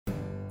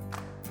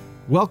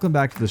Welcome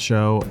back to the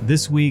show.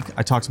 This week,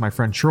 I talked to my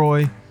friend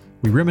Troy.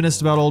 We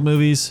reminisced about old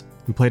movies.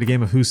 We played a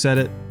game of Who Said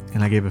It,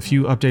 and I gave a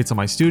few updates on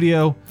my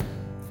studio.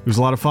 It was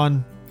a lot of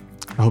fun.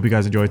 I hope you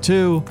guys enjoyed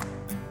too.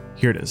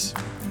 Here it is.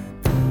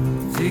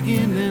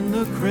 Digging in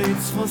the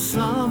crates for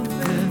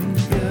something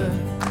good.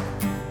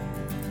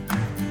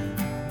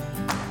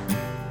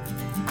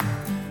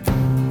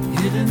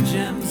 Hidden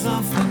gems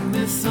often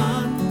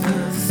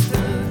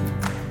misunderstood.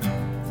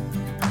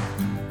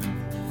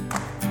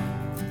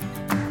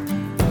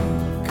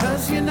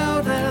 Cause you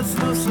know there's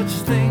no such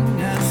thing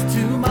as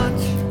too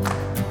much.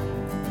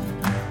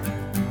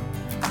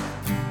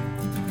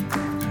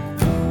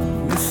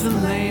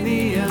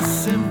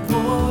 Miscellaneous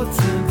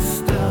important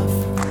stuff.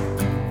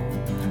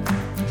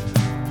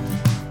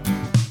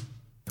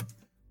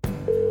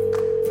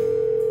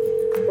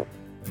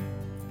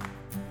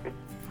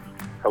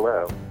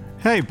 Hello.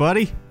 Hey,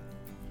 buddy.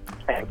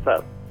 Hey, what's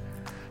up?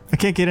 I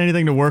can't get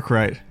anything to work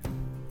right.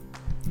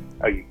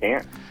 Oh, you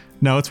can't?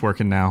 No, it's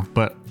working now,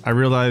 but I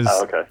realized,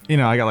 okay.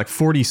 I got like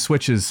 40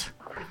 switches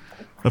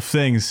of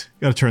things.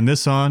 Got to turn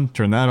this on,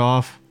 turn that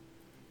off.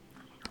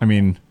 I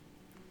mean,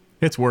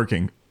 it's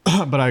working,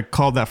 but I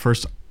called that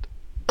first,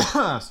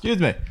 excuse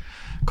me,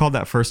 called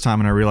that first time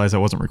and I realized I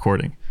wasn't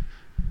recording.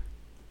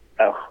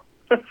 Oh.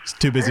 It's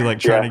too busy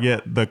trying to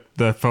get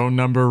the phone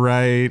number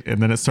right, and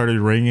then it started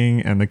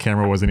ringing and the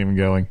camera wasn't even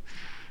going.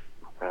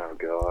 Oh,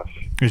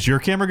 gosh. Is your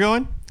camera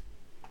going?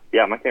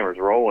 Yeah, my camera's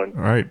rolling.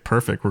 All right,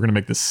 perfect. We're going to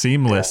make this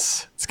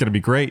seamless. Yeah. It's going to be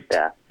great.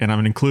 Yeah. And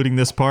I'm including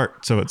this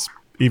part, so it's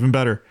even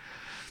better.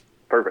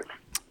 Perfect.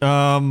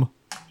 How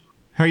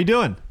are you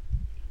doing?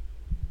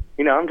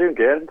 I'm doing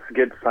good. It's a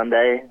good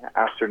Sunday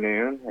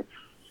afternoon. It's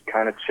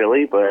kind of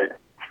chilly, but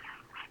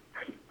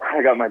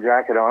I got my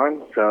jacket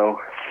on, so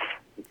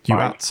it's You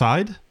fine.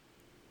 outside?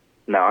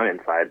 No, I'm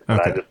inside,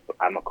 but Okay.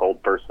 I'm a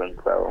cold person,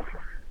 so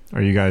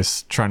Are you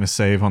guys trying to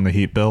save on the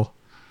heat bill?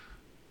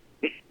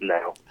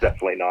 no,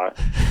 definitely not.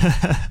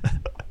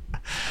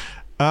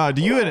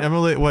 Do you and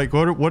Emily,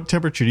 what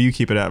temperature do you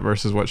keep it at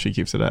versus what she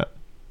keeps it at?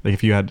 Like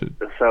if you had to...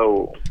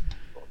 So,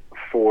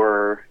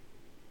 for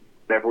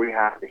whenever we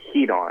have the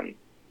heat on,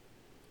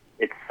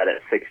 it's set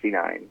at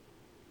 69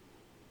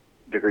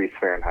 degrees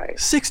Fahrenheit.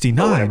 69?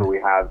 But whenever we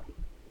have,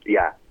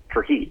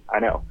 for heat, I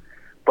know.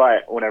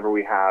 But whenever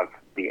we have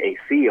the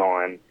AC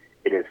on,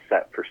 it is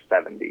set for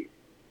 70.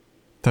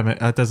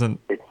 That doesn't...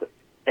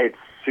 It's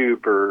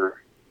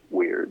super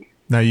weird.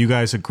 Now you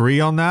guys agree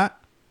on that?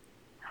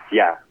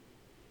 Yeah,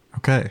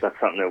 Okay. that's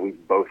something that we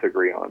both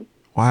agree on.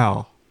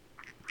 Wow.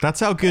 That's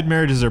how good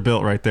marriages are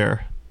built right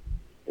there.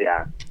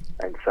 Yeah,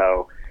 and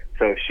so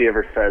if she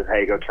ever says,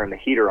 hey, go turn the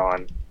heater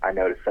on, I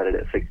know to set it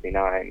at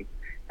 69.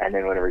 And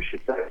then whenever she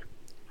says,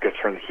 go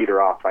turn the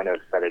heater off, I know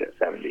to set it at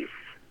 70.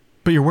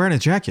 But you're wearing a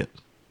jacket.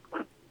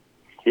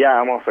 Yeah,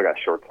 I'm also got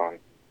shorts on.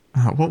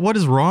 What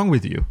is wrong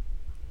with you?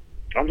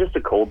 I'm just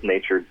a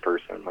cold-natured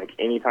person. Like,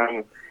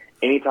 anytime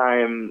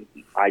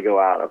I go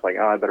out, I was like,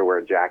 oh, I better wear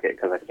a jacket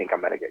because I think I'm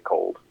going to get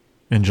cold.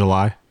 In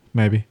July,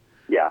 maybe?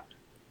 Yeah,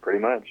 pretty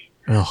much.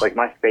 Ugh. Like,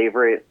 my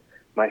favorite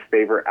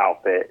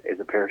outfit is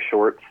a pair of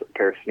shorts, a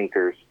pair of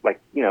sneakers, like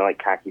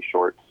khaki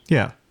shorts,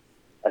 Yeah.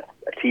 a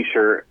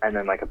t-shirt, and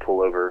then like a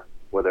pullover,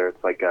 whether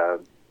it's like a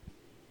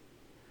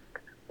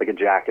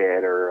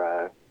jacket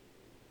or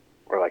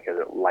like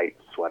a light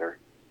sweater.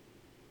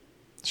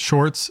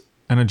 Shorts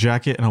and a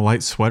jacket and a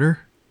light sweater?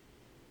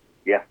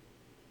 Yeah.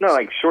 No,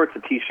 like shorts, a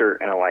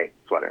t-shirt, and a light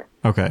sweater.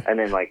 Okay. And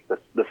then like the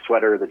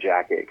sweater or the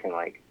jacket can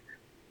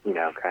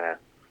kind of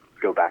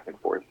go back and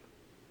forth.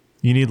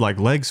 You need like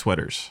leg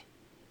sweaters.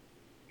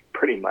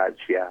 Pretty much,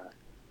 yeah.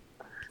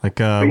 Like,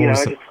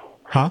 But,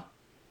 Huh?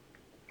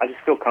 I just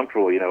feel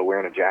comfortable,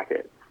 wearing a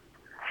jacket.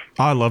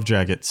 I love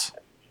jackets.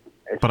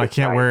 It's But I just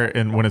can't nice. wear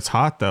it when it's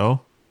hot,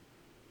 though.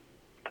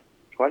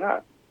 Why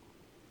not?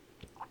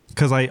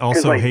 Because I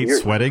also like, hate you're-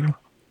 sweating.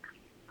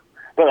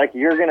 But like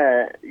you're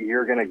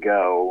gonna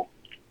go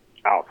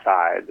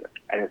outside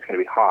and it's gonna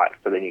be hot,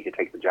 so then you can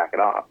take the jacket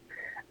off.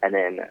 And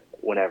then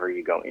whenever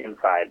you go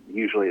inside,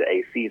 usually the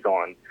AC's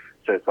on,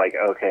 so it's like,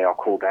 okay, I'll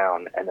cool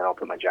down and then I'll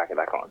put my jacket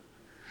back on.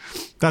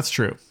 That's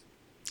true.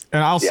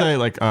 And I'll say,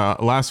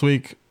 last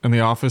week in the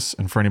office,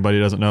 and for anybody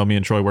who doesn't know, me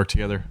and Troy worked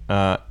together.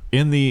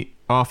 In the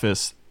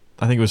office,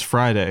 I think it was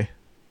Friday.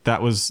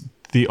 That was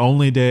the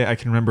only day I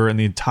can remember in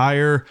the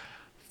entire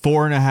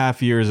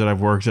 4.5 years that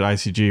I've worked at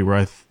ICG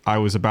where I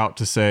was about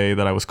to say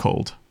that I was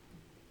cold.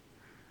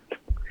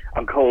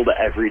 I'm cold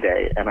every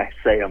day, and I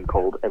say I'm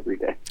cold every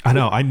day. I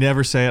know. I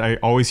never say it. I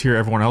always hear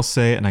everyone else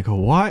say it, and I go,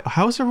 why?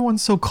 How is everyone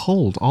so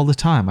cold all the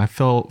time? I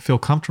feel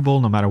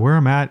comfortable no matter where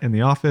I'm at in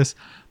the office.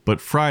 But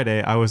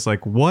Friday, I was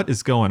like, what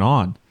is going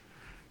on?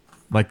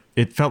 Like,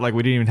 it felt like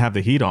we didn't even have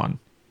the heat on.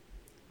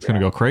 It's going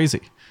to go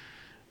crazy.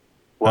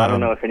 Well, I don't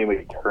know if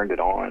anybody turned it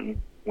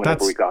on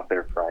whenever we got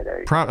there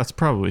Friday. That's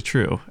probably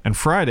true. And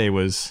Friday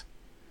was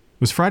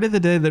Friday the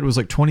day that it was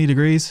like 20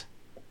 degrees?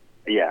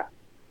 Yeah.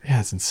 Yeah,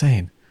 it's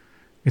insane.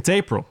 It's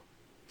April.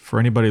 For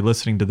anybody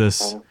listening to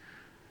this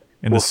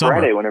in the summer.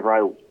 Friday,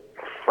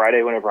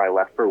 whenever I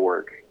left for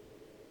work,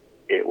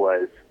 it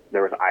was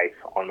there was ice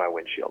on my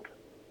windshield.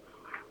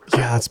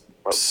 Yeah, that's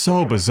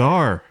so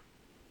bizarre.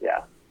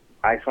 Yeah,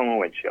 ice on my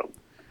windshield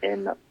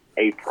in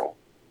April.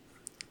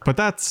 But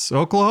that's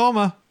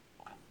Oklahoma.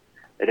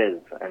 It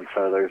is, and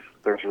so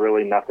there's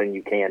really nothing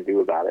you can do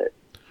about it.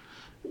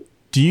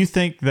 Do you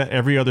think that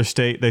every other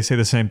state, they say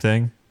the same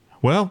thing?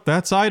 Well,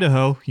 that's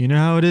Idaho. You know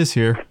how it is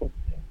here.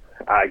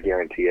 I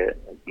guarantee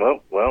it.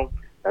 Well,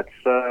 that's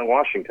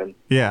Washington.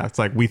 Yeah, it's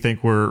like we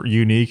think we're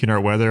unique in our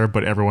weather,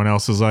 but everyone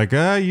else is like,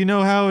 you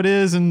know how it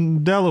is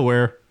in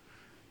Delaware.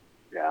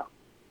 Yeah.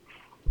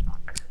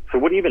 So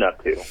what have you been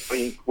up to?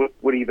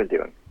 What have you been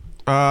doing?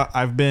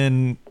 I've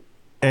been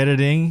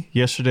editing.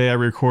 Yesterday I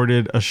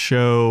recorded a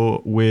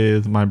show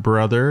with my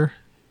brother.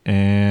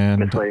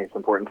 And Miscellaneous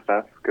Important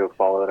Stuff. Go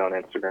follow it on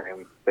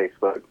Instagram,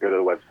 Facebook. Go to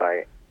the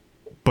website.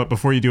 But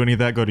before you do any of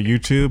that, go to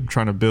YouTube.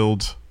 Trying to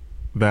build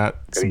that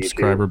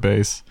subscriber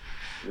base.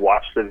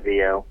 Watch the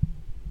video.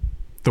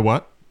 The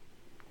what?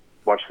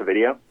 Watch the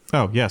video?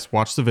 Oh, yes.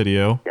 Watch the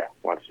video. Yeah,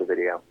 watch the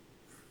video.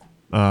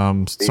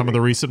 Some of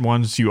the recent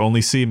ones, you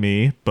only see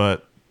me,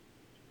 but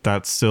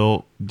that's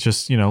still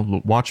just,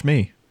 watch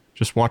me.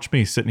 Just watch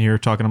me sitting here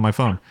talking on my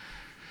phone.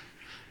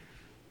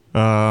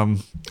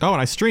 And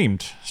I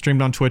streamed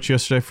on Twitch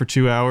yesterday for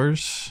 2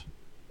 hours.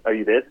 Oh,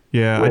 you did?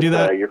 Yeah, with, I do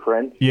that. Your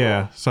friend?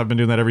 Yeah, so I've been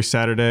doing that every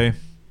Saturday.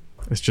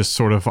 It's just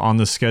sort of on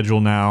the schedule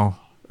now.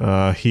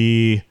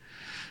 He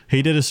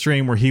did a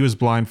stream where he was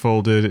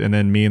blindfolded, and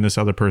then me and this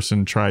other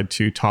person tried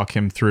to talk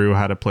him through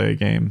how to play a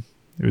game.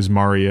 It was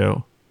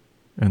Mario,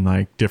 and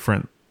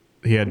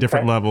he had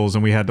different levels,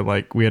 and we had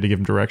to give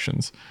him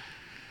directions,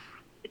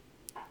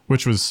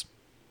 which was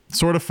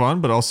sort of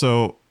fun, but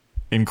also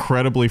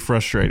incredibly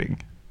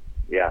frustrating.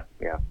 Yeah.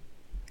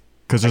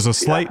 Because there's a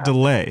slight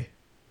delay.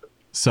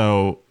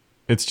 So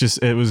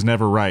it was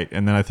never right.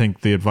 And then I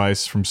think the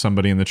advice from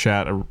somebody in the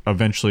chat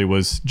eventually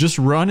was just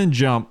run and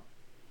jump.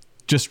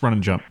 Just run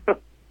and jump.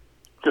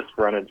 Just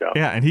run and jump.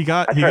 Yeah, and he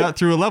got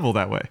through a level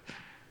that way.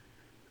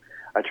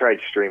 I tried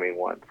streaming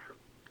once.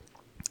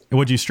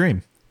 What'd you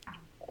stream?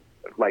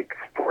 Like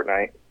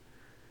Fortnite.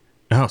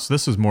 Oh, so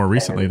this was more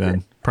recently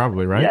then,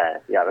 probably, right?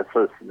 Yeah.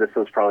 This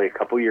was probably a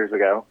couple years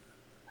ago.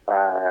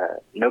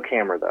 No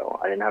camera though.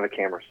 I didn't have a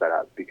camera set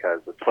up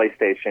because with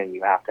PlayStation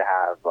you have to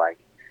have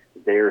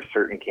their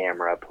certain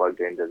camera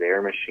plugged into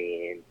their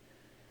machine,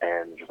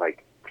 and there's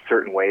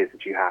certain ways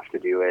that you have to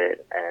do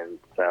it, and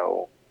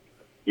so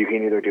you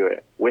can either do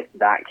it with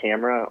that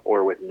camera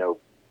or with no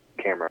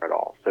camera at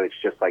all. So it's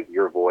just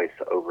your voice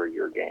over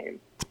your game.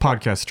 It's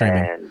podcast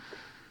streaming. And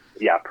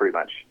yeah, pretty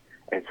much.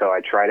 And so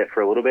I tried it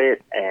for a little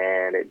bit,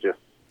 and it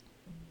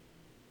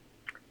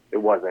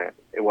wasn't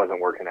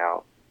working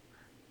out.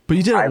 But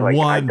you did it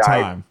one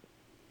time.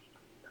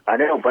 I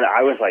know, but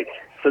I was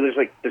so there's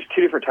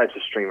two different types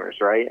of streamers,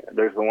 right?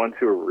 There's the ones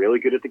who are really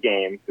good at the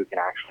game, who can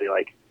actually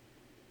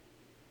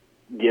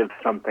give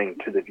something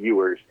to the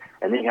viewers,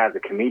 and then you have the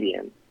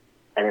comedian,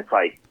 and it's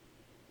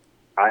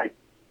I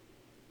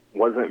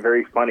wasn't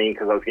very funny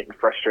because I was getting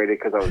frustrated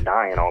because I was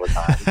dying all the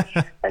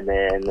time, and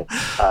then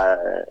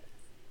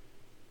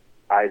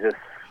I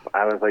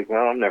was like,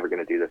 well, I'm never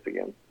going to do this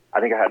again. I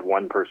think I had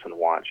one person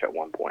watch at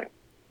one point.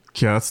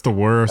 Yeah, that's the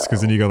worst,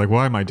 because then you go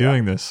why am I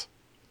doing this?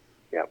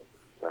 Yep.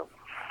 So.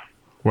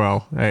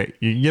 Well, hey,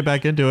 you can get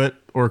back into it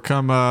or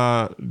come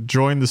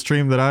join the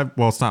stream that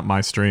it's not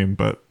my stream,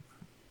 but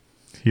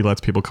he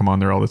lets people come on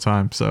there all the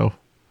time. So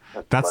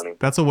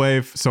that's a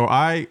way. So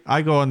I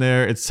go on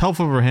there. It's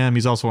helpful for him.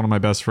 He's also one of my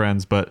best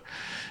friends, but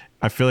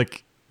I feel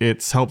like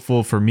it's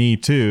helpful for me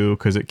too,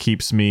 because it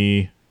keeps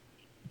me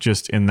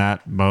just in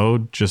that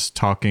mode, just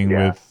talking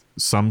with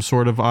some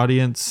sort of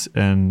audience,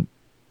 and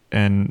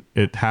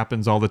it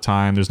happens all the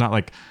time. There's not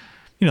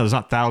there's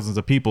not thousands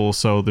of people,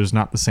 so there's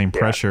not the same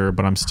pressure,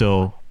 but I'm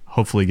still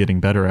hopefully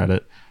getting better at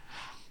it.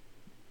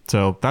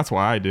 So that's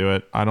why I do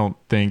it. I don't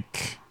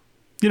think,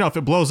 if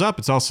it blows up,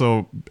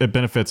 it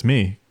benefits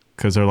me,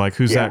 because they're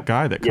who's that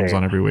guy that comes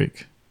on every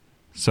week?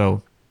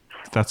 So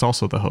that's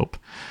also the hope.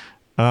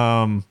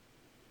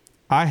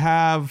 I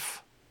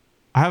have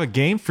a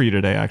game for you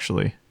today,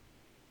 actually.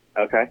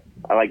 Okay.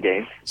 I like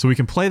games. So we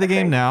can play the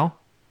game now.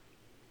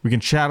 We can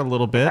chat a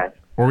little bit. Okay.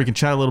 Or we can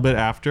chat a little bit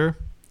after.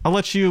 I'll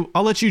let you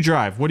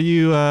drive. What do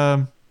you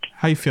how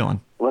you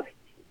feeling? Let's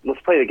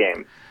play the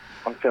game.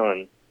 I'm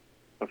feeling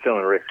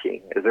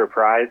risky. Is there a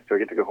prize? Do I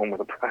get to go home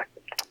with a prize?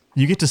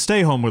 You get to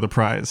stay home with a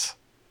prize.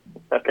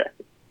 Okay.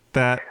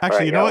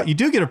 You know what? You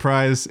do get a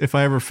prize if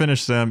I ever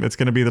finish them. It's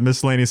going to be the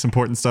Miscellaneous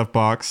Important Stuff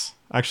box.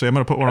 Actually, I'm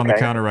going to put one on the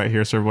counter right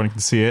here so everyone can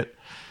see it.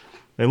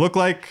 They look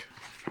like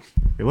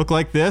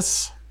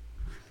this.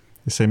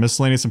 They say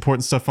Miscellaneous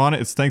Important Stuff on it.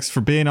 It's thanks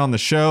for being on the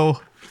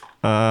show.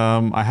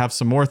 I have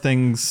some more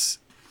things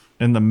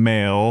in the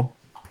mail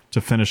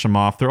to finish them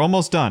off. They're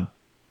almost done.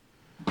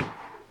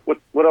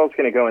 What else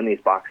can go in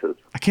these boxes?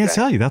 I can't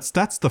tell you. That's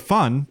the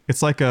fun.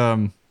 It's like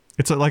a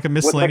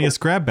miscellaneous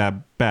grab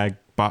bag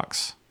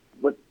box.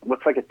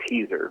 What's a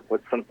teaser?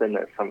 What's something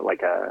that's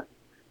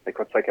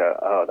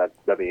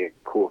that'd be a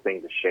cool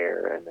thing to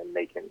share, and then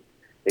they can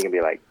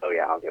be like, oh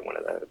yeah, I'll get one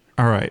of those.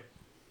 All right.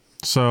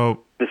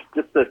 So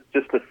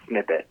Just a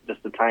snippet, just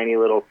a tiny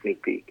little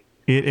sneak peek.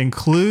 it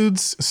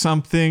includes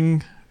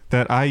something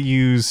that I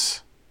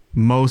use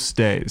most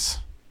days.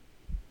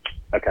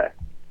 Okay.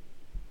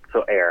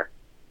 So air.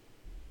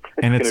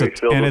 And It's gonna be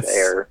filled with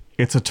air.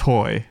 It's a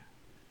toy.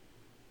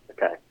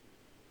 Okay.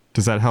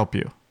 Does that help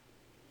you?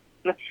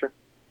 Yeah, sure.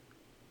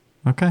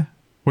 Okay.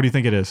 What do you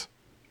think it is?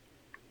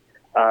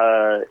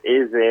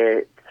 Is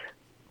it?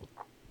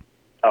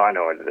 Oh, I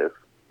know what it is.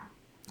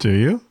 Do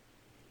you?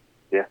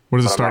 Yeah. What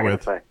does it But I'm start not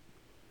with? gonna say.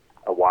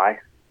 A Y.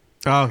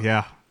 Oh,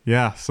 yeah.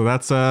 Yeah. So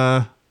that's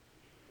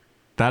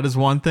that is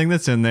one thing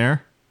that's in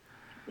there.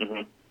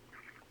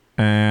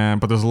 Mm-hmm.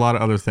 But there's a lot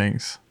of other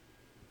things.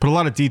 Put a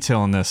lot of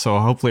detail in this, so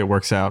hopefully it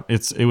works out.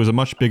 It was a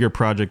much bigger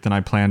project than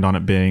I planned on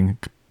it being,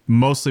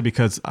 mostly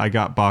because I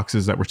got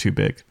boxes that were too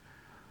big.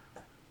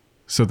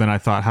 So then I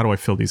thought, how do I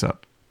fill these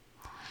up?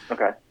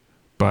 Okay.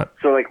 But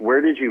So, like,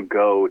 where did you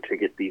go to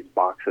get these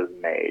boxes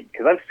made?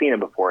 Because I've seen them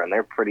before, and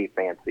they're pretty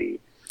fancy.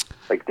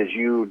 Like, did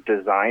you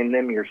design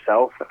them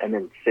yourself and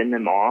then send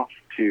them off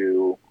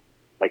to,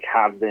 like,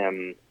 have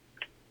them,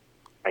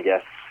 I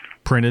guess,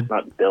 printed.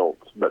 not built,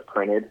 but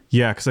printed?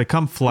 Yeah, because they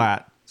come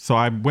flat. So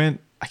I can't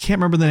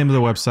remember the name of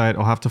the website.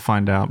 I'll have to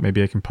find out.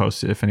 Maybe I can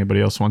post it if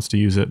anybody else wants to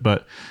use it.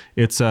 But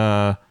it's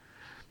I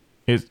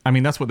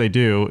mean, that's what they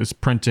do is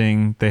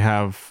printing. They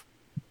have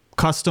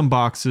custom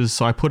boxes.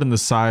 So I put in the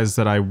size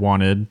that I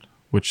wanted,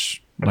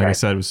 which, like I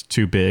said, was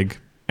too big.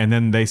 And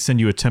then they send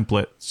you a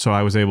template. So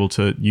I was able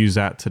to use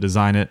that to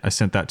design it. I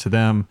sent that to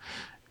them.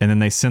 And then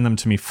they send them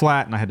to me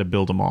flat, and I had to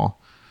build them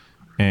all.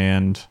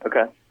 And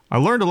Okay. I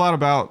learned a lot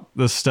about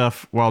this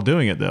stuff while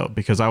doing it, though,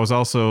 because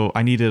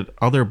I needed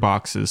other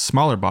boxes,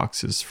 smaller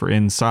boxes for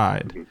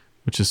inside,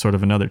 which is sort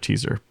of another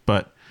teaser.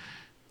 But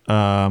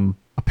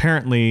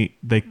apparently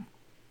they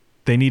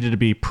needed to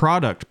be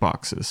product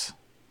boxes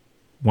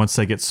once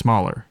they get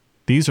smaller.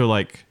 These are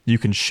like, you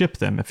can ship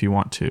them if you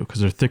want to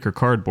because they're thicker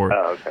cardboard.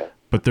 Oh, okay.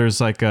 But there's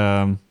like,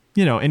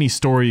 any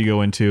store you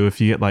go into,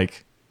 if you get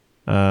like,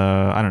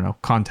 I don't know,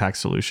 contact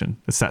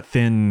solution, it's that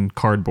thin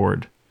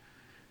cardboard.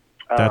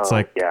 That's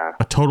like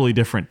a totally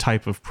different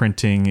type of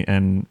printing,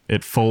 and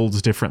it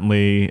folds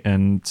differently.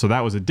 And so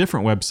that was a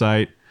different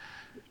website.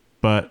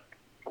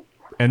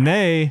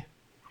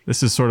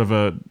 This is sort of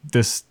a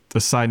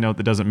side note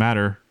that doesn't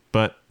matter,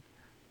 but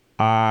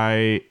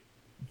I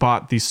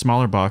bought these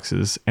smaller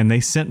boxes, and they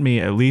sent me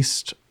at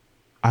least,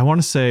 I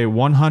want to say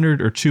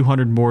 100 or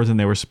 200 more than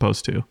they were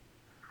supposed to.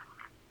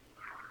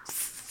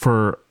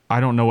 For I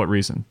don't know what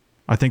reason.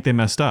 I think they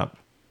messed up.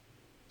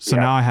 So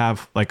now I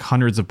have like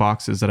hundreds of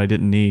boxes that I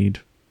didn't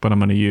need, but I'm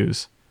going to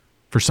use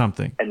for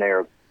something. And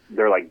they're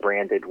like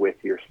branded with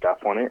your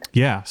stuff on it?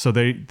 Yeah, so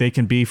they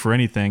can be for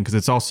anything because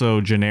it's also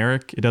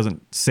generic. It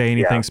doesn't say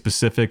anything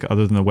specific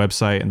other than the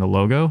website and the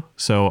logo.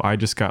 So I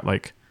just got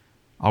like,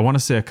 I want to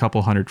say a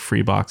couple hundred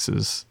free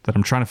boxes that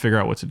I'm trying to figure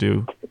out what to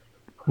do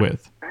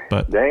with.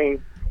 But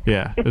Dang.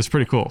 yeah, it's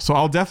pretty cool. So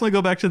I'll definitely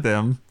go back to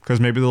them because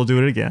maybe they'll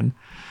do it again.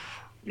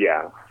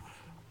 Yeah.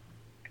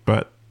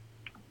 But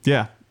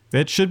yeah.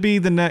 It should be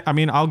the next. I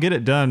mean, I'll get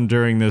it done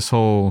during this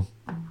whole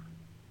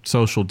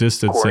social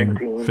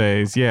distancing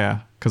phase.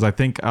 Yeah, because I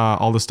think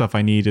all the stuff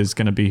I need is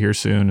going to be here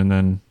soon, and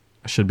then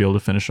I should be able to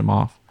finish them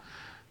off.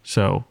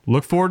 So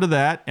look forward to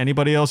that.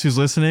 Anybody else who's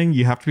listening,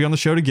 you have to be on the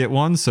show to get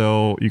one.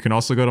 So you can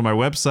also go to my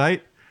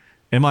website,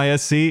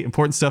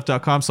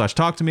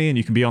 miscimportantstuff.com/talk to me, and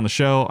you can be on the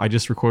show. I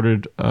just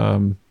recorded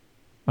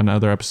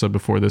another episode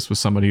before this with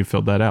somebody who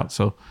filled that out.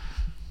 So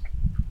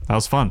that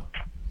was fun.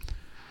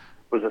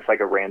 Was this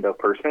like a rando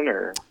person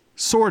or?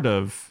 Sort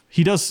of.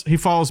 He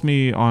follows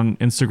me on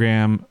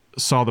Instagram,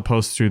 saw the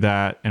post through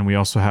that, and we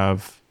also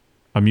have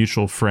a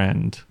mutual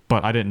friend,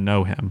 but I didn't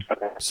know him.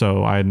 Okay.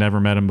 So I had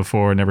never met him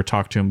before, never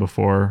talked to him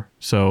before.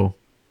 So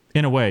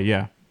in a way,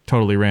 yeah,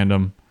 totally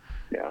random.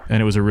 Yeah.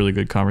 And it was a really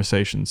good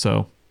conversation.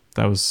 So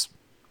now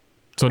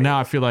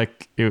I feel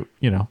like it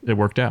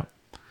worked out.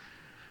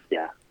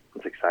 Yeah.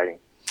 It's exciting.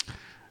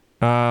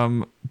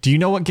 Do you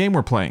know what game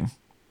we're playing?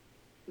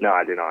 No,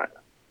 I do not.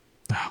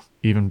 Oh,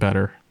 even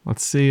better.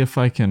 Let's see if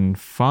I can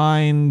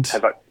find.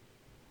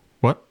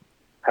 What?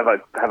 Have I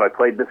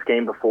played this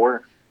game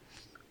before?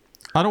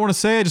 I don't want to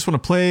say. I just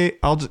want to play.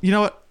 You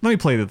know what? Let me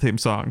play the theme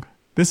song.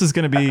 This is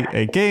going to be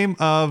a game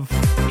of.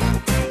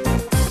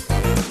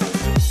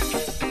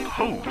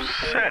 Who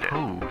said it?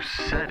 Who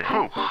said it?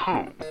 Who?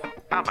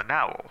 I'm an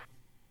owl.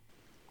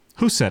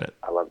 Who said it?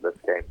 I love this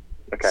game.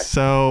 Okay.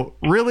 So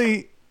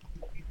really,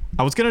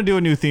 I was going to do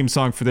a new theme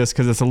song for this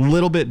because it's a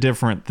little bit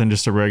different than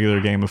just a regular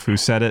game of Who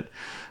Said It.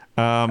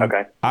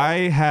 Okay. I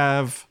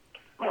have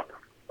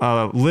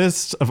a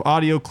list of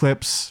audio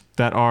clips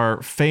that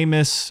are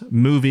famous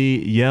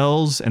movie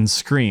yells and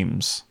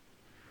screams.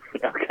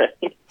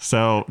 Okay.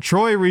 So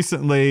Troy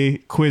recently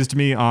quizzed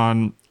me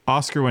on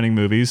Oscar-winning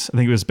movies. I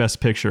think it was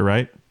Best Picture,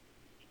 right?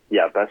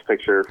 Yeah, Best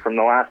Picture from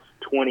the last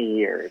 20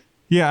 years.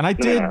 Yeah, and I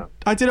did. Yeah.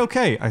 I did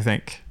okay. I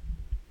think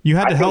you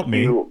had to help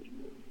me.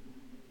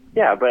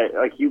 Yeah, but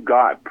like you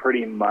got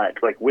pretty much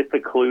like with the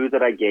clue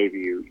that I gave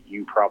you,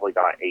 you probably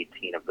got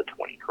 18 of the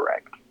 20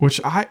 correct. Which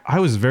I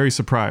was very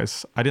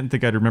surprised. I didn't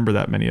think I'd remember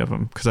that many of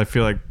them because I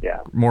feel like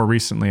more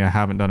recently I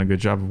haven't done a good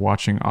job of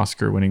watching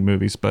Oscar-winning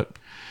movies. But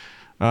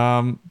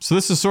so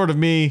this is sort of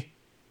me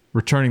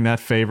returning that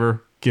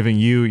favor, giving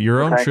you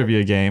your own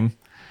trivia game.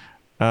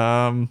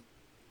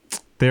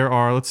 There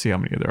are, let's see how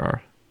many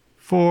there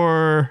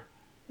are.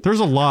 There's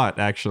a lot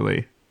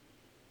actually.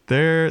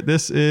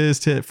 This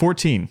is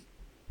 14.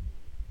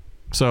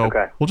 So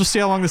we'll just see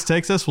how long this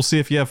takes us. We'll see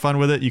if you have fun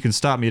with it. You can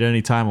stop me at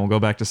any time. We'll go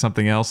back to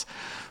something else.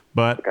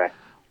 But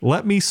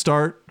let me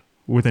start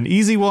with an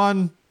easy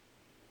one.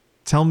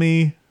 Tell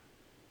me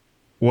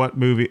what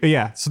movie.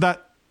 Yeah, so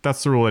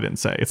that's the rule I didn't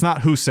say. It's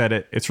not who said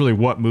it. It's really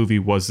what movie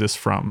was this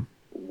from.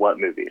 What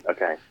movie?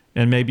 Okay.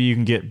 And maybe you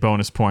can get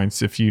bonus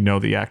points if you know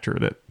the actor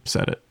that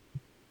said it.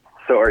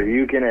 So are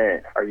you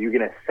gonna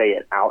say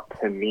it out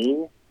to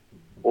me,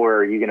 or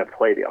are you gonna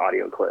play the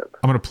audio clip?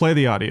 I'm gonna play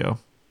the audio.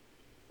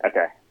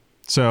 Okay.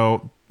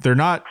 So they're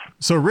not.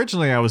 So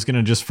originally I was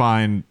gonna just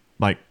find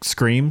like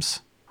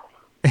screams,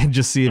 and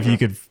just see if you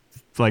could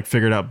like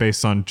figure it out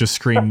based on just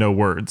scream no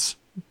words.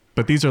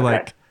 But these are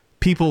like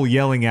people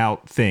yelling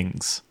out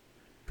things.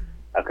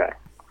 Okay.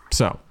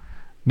 So,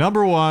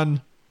 number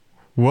 1,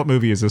 what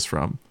movie is this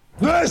from?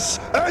 This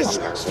is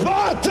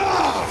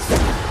Sparta!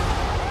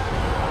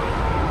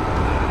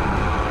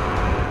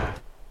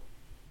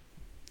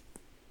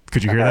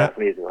 Could you hear that? That's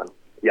an easy one.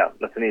 Yeah,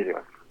 that's an easy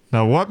one.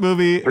 Now, what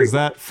movie is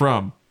that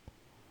from?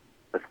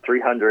 That's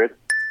 300.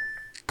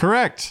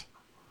 Correct.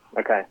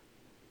 Okay.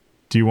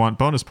 Do you want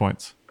bonus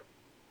points?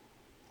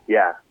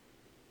 Yeah.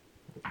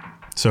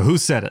 So who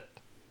said it?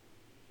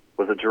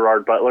 Was it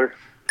Gerard Butler?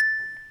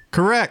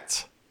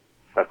 Correct.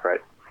 That's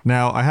right.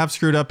 Now, I have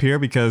screwed up here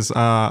because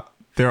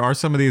there are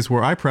some of these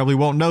where I probably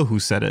won't know who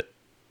said it.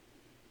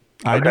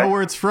 I know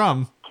where it's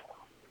from,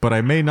 but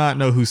I may not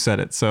know who said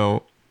it.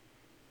 So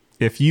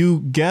if you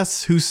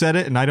guess who said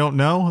it and I don't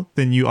know,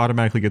 then you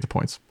automatically get the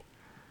points.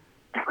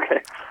 Okay.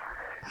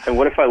 And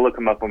what if I look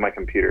them up on my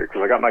computer?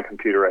 Because I got my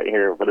computer right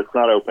here, but it's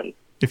not open.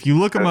 If you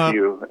look them up,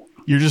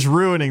 you're just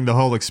ruining the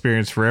whole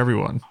experience for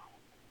everyone.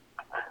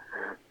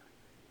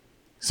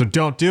 So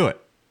don't do it.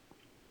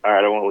 All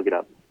right, I won't look it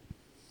up.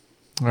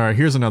 All right,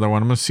 here's another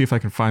one. I'm going to see if I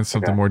can find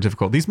something more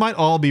difficult. These might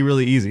all be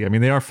really easy. I mean,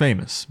 they are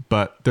famous,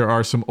 but there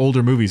are some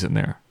older movies in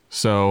there.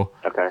 So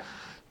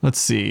let's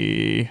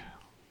see.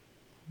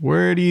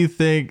 Where do you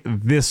think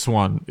this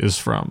one is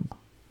from?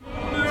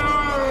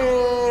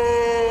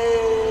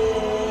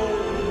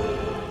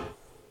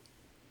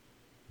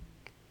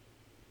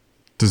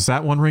 Does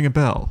that one ring a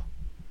bell?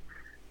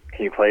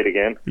 Can you play it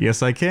again?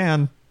 Yes, I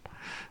can.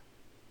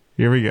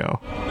 Here we go.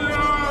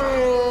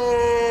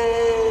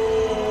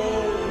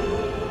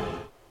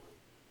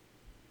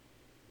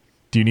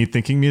 Do you need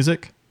thinking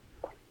music?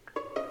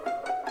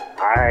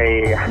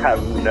 I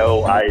have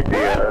no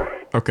idea.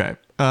 Okay.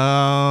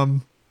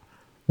 One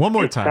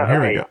more time.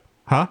 Here we go.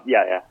 Huh?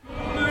 Yeah.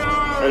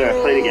 Okay,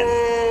 play it again.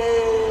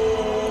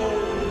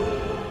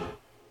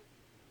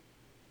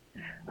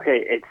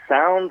 Okay, it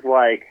sounds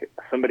like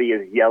somebody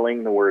is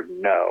yelling the word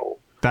no.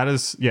 That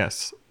is,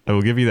 yes. I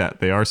will give you that.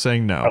 They are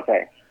saying no.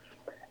 Okay.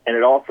 And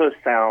it also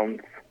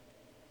sounds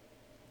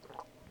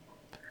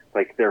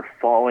like they're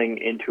falling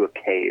into a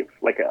cave,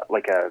 like a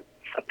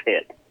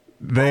pit.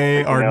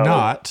 They are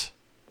not.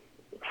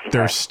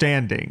 They're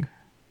standing.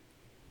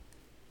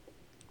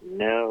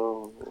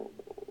 No.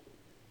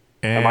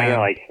 And, am I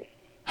gonna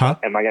Huh?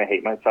 Am I gonna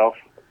hate myself?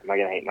 Am I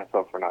gonna hate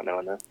myself for not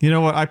knowing this? You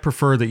know what? I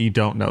prefer that you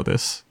don't know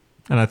this,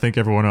 and I think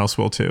everyone else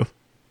will too.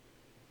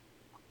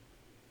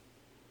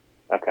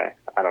 Okay,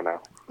 I don't know.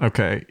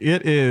 Okay,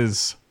 it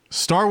is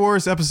Star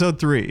Wars Episode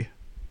 3.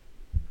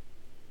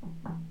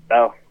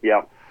 Oh,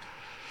 yeah.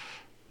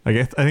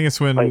 I think it's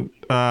when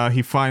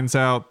he finds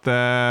out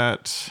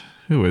that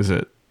who is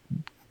it?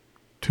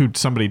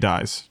 Somebody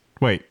dies.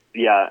 Wait.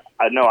 Yeah,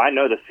 I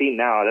know the scene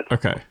now. That's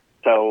okay.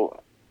 So,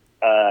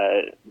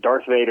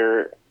 Darth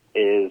Vader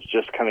is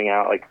just coming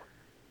out. Like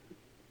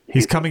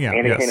he's coming out.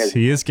 Yes,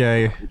 he is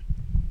gay.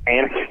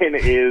 Anakin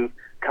is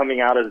coming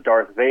out as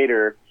Darth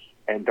Vader,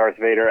 and Darth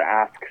Vader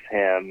asks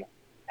him,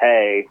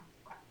 "Hey,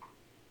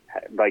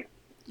 like,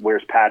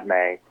 where's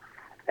Padme?"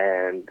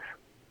 And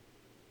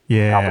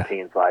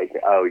Palpatine's like,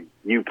 "Oh,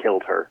 you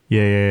killed her."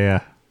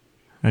 Yeah.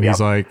 And he's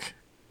like,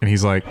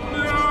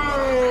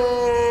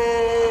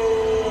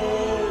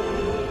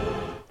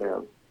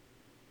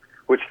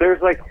 which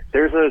there's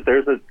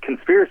a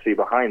conspiracy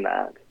behind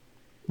that.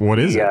 What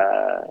is it?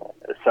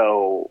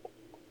 So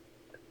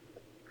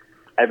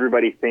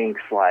everybody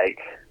thinks like,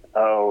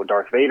 oh,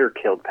 Darth Vader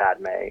killed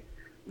Padme,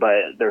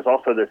 but there's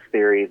also this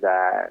theory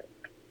that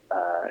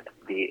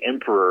the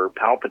Emperor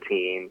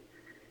Palpatine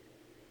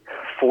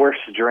force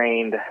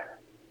drained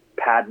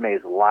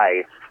Padme's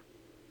life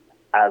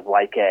as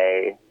like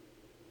a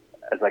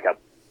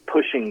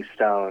pushing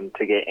stone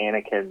to get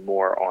Anakin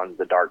more on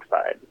the dark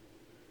side.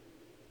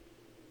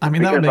 I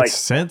mean, that would make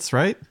sense,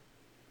 right?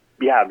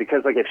 Yeah,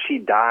 because like if she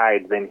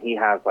died, then he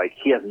has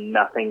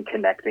nothing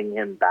connecting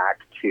him back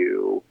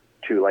to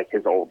like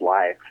his old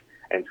life,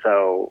 and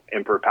so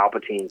Emperor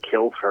Palpatine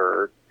kills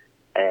her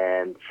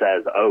and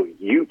says, "Oh,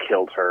 you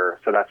killed her."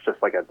 So that's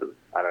just like I don't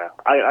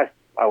know.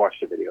 I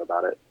watched a video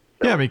about it.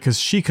 So, Yeah, because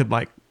she could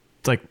like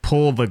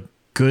pull the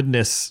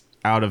goodness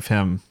out of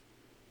him.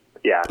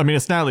 yeah. I mean,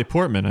 it's Natalie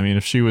Portman. I mean,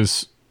 if she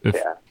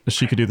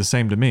could do the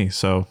same to me,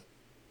 so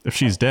if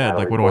she's dead,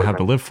 Natalie like, what do I have to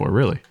Portman. live for,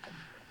 really?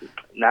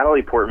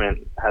 Natalie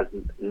Portman has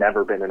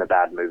never been in a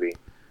bad movie.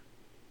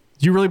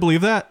 Do you really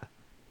believe that?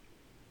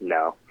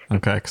 No.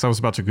 Okay, because I was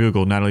about to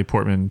Google Natalie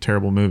Portman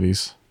terrible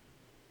movies.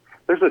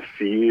 There's a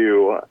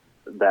few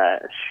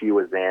that she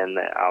was in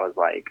that I was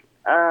like,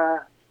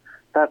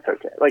 that's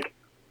okay. Like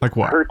Like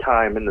what? her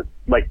time in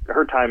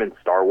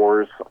Star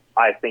Wars,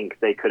 I think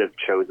they could have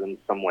chosen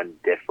someone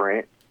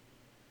different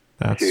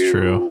That's to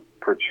true.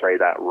 portray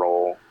that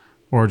role.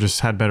 Or just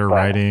had better But-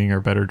 writing or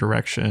better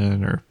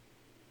direction. Or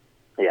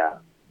Yeah.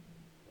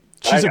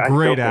 she's I a still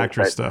great think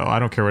actress, that- though. I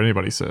don't care what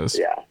anybody says.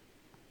 Yeah.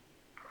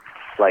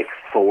 Like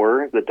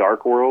Thor, The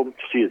Dark World,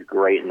 she is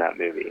great in that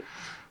movie.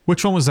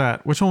 Which one was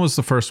that? Which one was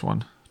the first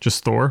one?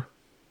 Just Thor?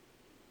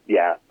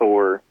 Yeah,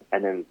 Thor,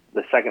 and then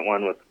the second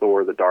one was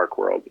Thor: The Dark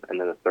World, and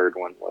then the third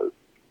one was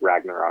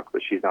Ragnarok,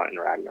 but she's not in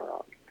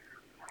Ragnarok.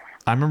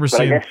 I remember But I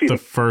seeing guess she's- the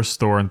first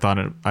Thor and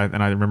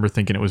I remember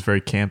thinking it was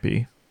very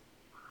campy.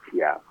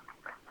 Yeah,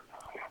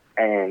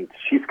 and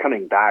she's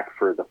coming back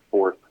for the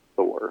fourth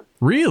Thor.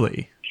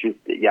 Really? She's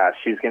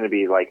going to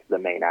be like the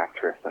main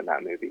actress in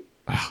that movie.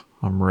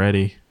 I'm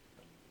ready.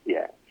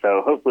 Yeah,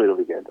 so hopefully it'll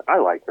be good. I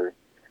like her.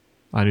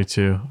 I do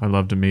too. I'd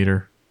love to meet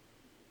her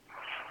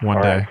one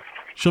All day. right.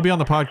 She'll be on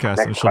the podcast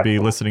Next and she'll be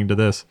question. listening to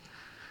this.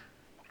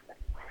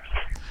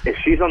 If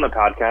she's on the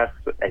podcast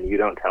and you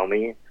don't tell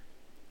me,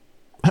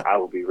 I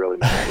will be really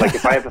mad. Like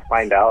if I have to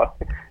find out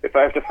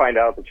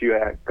that you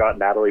got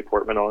Natalie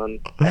Portman on,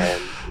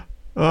 and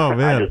Oh, I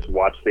man. just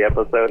watched the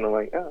episode and I'm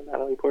like, oh,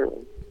 Natalie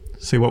Portman.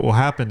 See, what will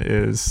happen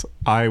is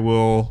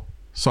I'll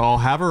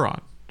have her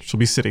on. She'll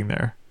be sitting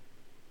there.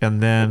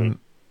 And then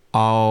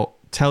I'll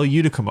tell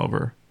you to come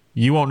over.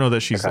 You won't know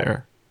that she's Okay.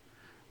 there.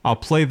 I'll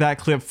play that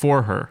clip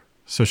for her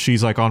so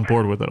she's like on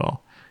board with it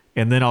all.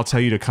 And then I'll tell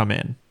you to come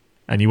in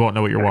and you won't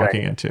know what you're Okay.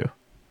 walking into.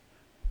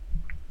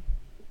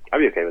 I'd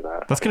be okay with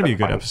that. That's going to be a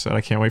good fine. episode.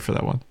 I can't wait for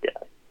that one. Yeah.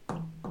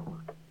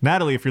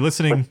 Natalie, if you're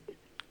listening,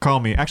 call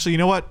me. Actually, you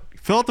know what?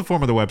 Fill out the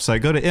form of the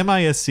website. Go to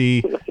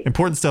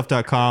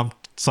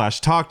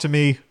miscimportantstuff.com/talk to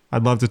me.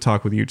 I'd love to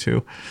talk with you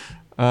too.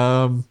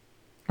 All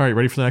right,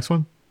 ready for the next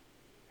one?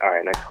 All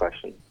right, next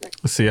question.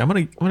 Let's see. I'm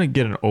gonna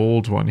get an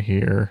old one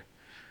here.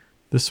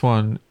 This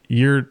one,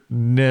 you're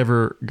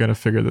never gonna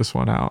figure this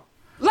one out.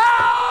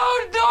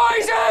 Loud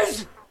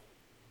noises!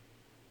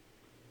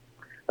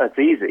 That's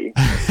easy.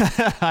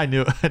 I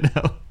know.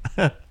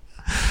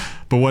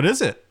 But what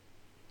is it?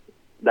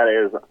 That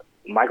is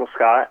Michael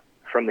Scott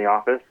from The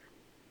Office,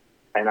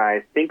 and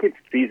I think it's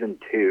season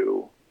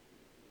 2.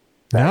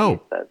 No. He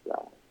says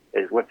that.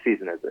 What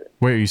season is it?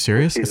 Wait, are you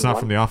serious? Season It's not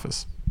one? from The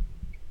Office.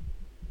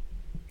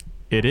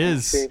 It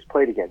is. James,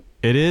 play it again.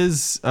 It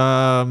is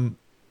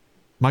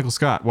Michael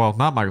Scott. Well,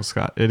 not Michael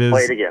Scott. It is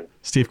Play it again.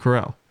 Steve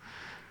Carell.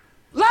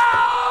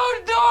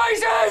 Loud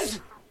noises!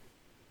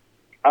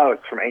 Oh,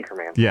 it's from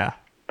Anchorman. Yeah.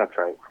 That's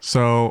right.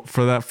 So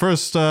for that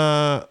first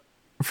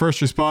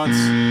response,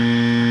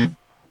 and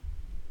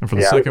for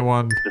the Yeah. second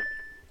one, Just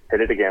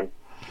hit it again.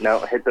 No,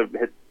 hit.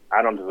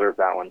 I don't deserve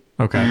that one.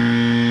 okay,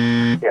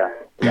 Yeah.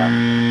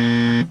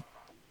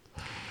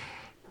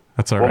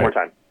 that's all One right. more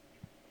time.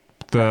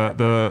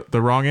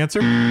 The wrong answer.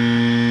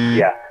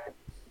 Yeah.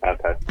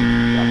 Okay.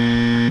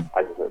 Yeah.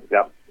 I deserve.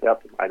 Yep.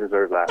 I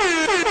deserve that.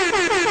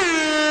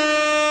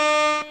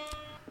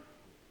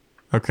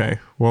 Okay.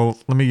 Well,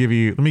 let me give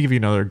you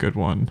another good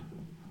one.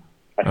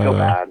 I feel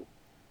bad.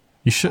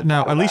 You should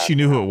now. At least you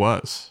knew who it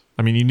was.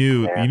 I mean, you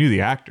knew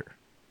the actor,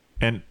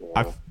 and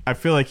I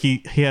feel like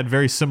he had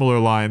very similar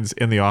lines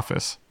in The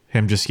Office.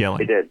 Him just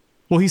yelling. He did.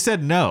 Well, he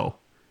said no.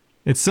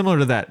 It's similar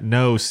to that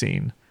no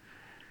scene.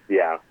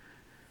 Yeah.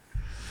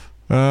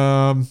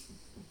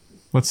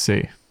 Let's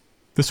see.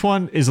 This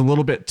one is a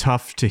little bit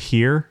tough to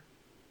hear.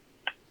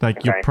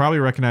 Like you'll Okay. probably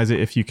recognize it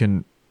if you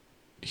can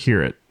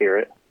hear it, Hear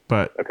it.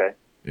 but Okay.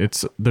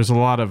 there's a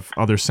lot of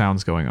other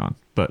sounds going on.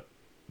 But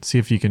see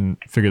if you can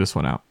figure this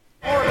one out.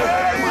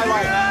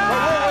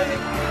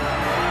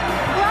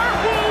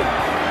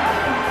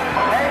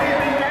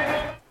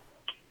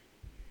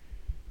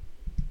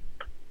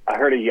 I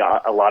heard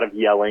a lot of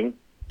yelling.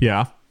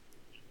 Yeah.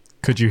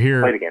 Could you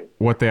hear Play it again.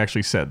 what they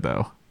actually said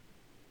though?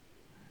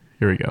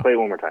 Here we go. Play it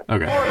one more time.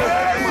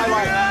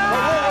 Okay.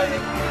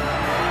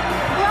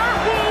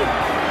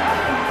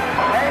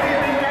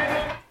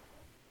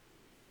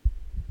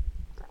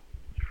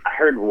 I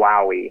heard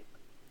 "wowie."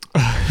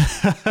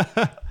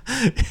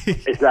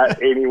 Is that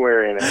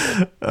anywhere in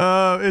it?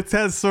 It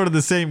has sort of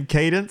the same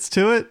cadence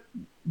to it,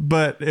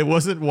 but it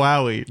wasn't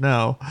wowie.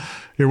 No.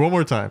 Here, one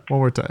more time. One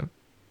more time.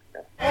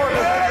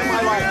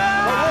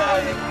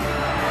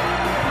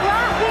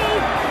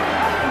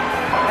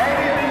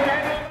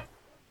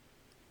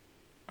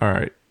 All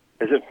right.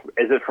 Is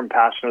it from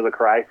Passion of the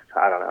Christ?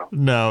 I don't know.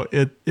 No,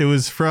 it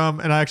was from,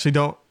 and I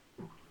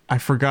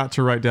forgot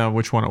to write down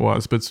which one it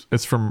was, but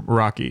it's from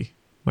Rocky.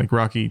 like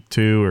Rocky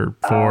 2 or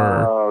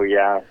 4. Oh,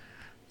 yeah.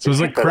 So it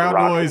was like So crowd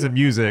Rocky. noise and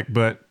music,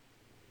 but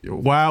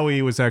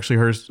Wowie was actually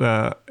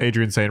her,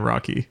 Adrian saying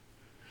Rocky.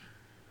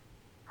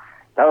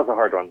 That was a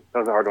hard one. That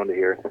was a hard one to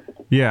hear.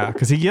 Yeah,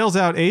 because he yells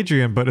out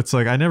Adrian, but it's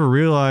like I never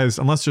realized,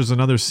 unless there's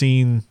another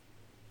scene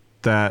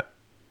that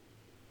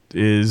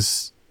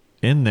is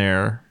in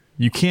there,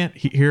 you can't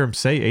hear him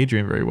say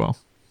Adrian very well.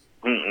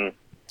 Mm-mm.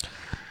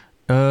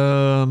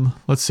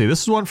 Let's see.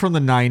 This is one from the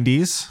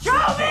 90s.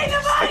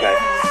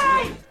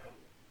 Okay.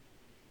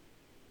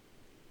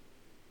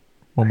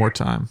 One more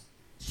time.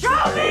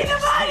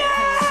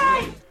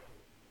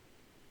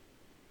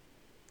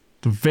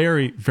 The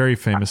very, very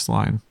famous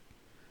line.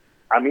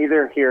 I'm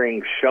either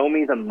hearing "Show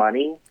me the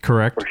money"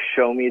 Correct. or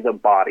 "Show me the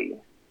body."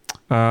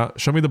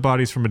 Show me the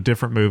bodies from a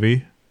different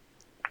movie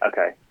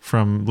Okay.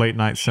 from late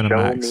night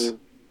Cinemax.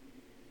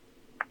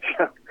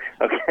 Show me.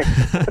 Okay.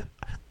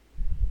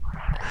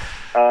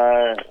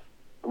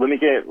 Let me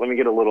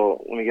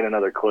get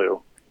another clue.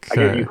 I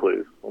gave you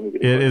clues. Let me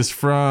get a It clue. is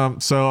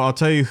from. So I'll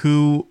tell you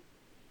who.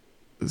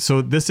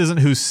 So this isn't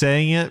who's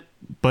saying it,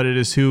 but it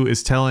is who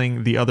is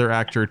telling the other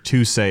actor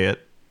to say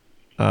it.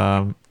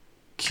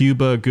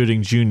 Cuba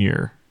Gooding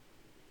Jr.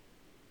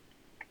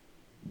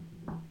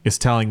 is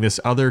telling this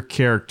other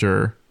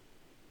character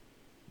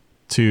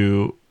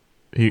to.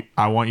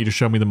 I want you to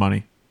show me the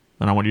money,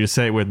 and I want you to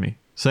say it with me.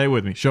 Say it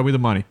with me. Show me the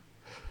money.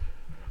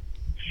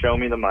 Show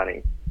me the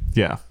money.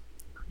 Yeah.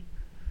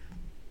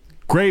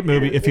 Great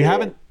movie. If you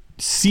haven't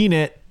seen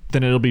it,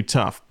 then it'll be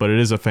tough, but it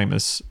is a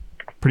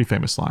pretty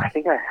famous I line.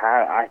 think I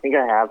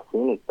have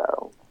seen it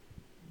though.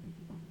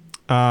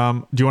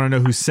 Do you want to know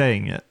who's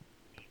saying it?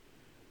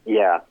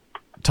 Yeah.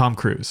 Tom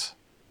Cruise.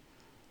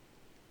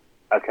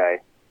 Okay.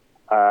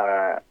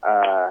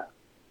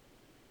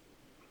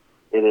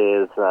 It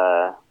is.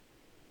 I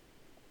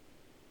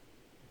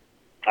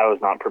was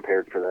not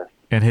prepared for this.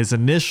 And his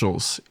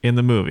initials in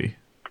the movie.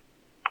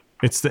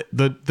 It's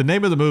the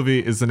name of the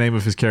movie is the name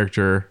of his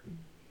character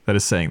that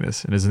is saying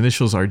this, and his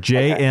initials are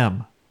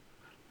JM.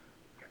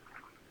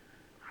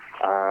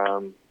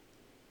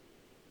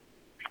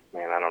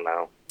 Man, I don't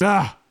know.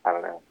 Ah, I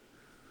don't know.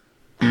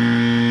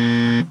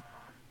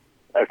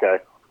 Okay.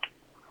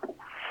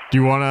 do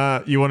you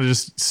wanna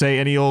just say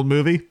any old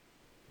movie?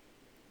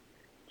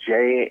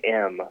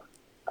 JM.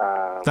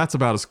 That's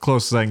about as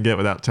close as I can get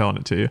without telling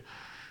it to you.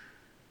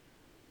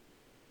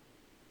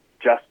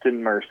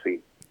 Justin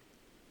Mercy.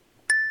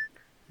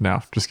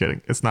 No, just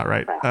kidding. It's not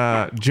right.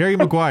 Jerry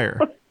Maguire.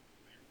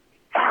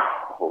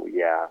 Oh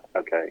yeah.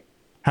 Okay.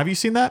 Have you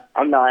seen that?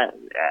 I'm not.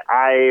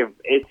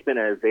 It's been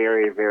a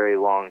very, very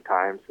long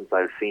time since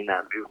I've seen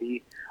that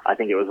movie. I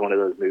think it was one of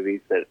those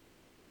movies that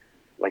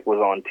like was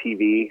on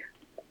TV,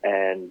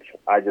 and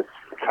I just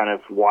kind of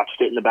watched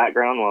it in the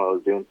background while I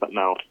was doing something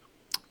else.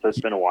 So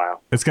it's been a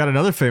while. It's got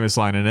another famous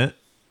line in it.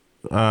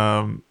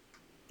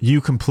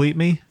 You complete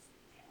me.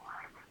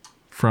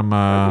 From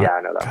Yeah,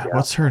 I know that. Yeah.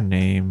 What's her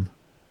name?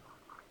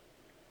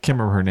 Can't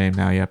remember her name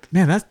now yet.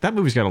 Man, that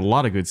movie's got a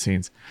lot of good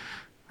scenes.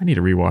 I need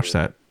to rewatch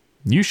that.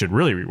 You should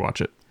really rewatch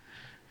it.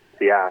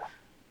 Yeah.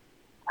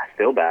 I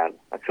feel bad.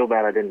 I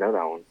didn't know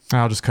that one.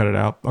 I'll just cut it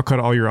out. I'll cut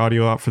all your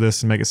audio out for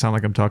this and make it sound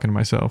like I'm talking to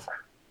myself.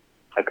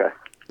 Okay.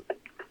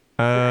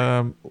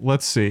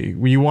 Let's see.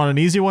 You want an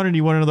easy one or do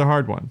you want another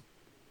hard one?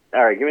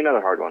 All right, give me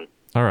another hard one.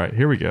 All right,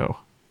 here we go.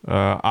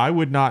 I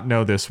would not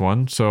know this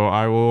one, so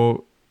I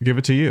will give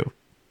it to you.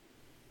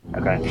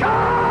 Okay.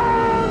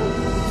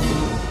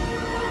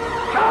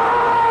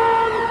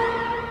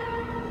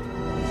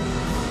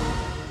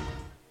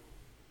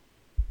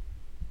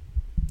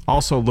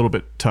 Also a little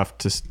bit tough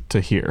to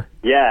hear.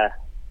 Yeah.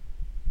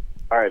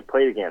 All right,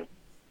 play it again.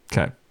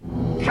 Okay.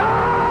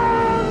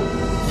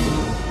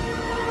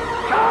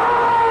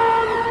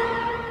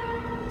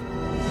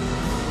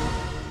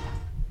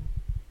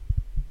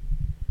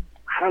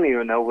 I don't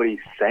even know what he's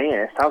saying.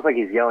 It sounds like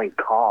he's yelling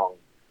Kong.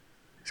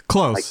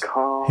 Close. Like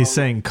Kong. He's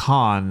saying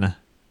con.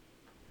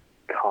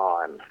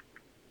 Con.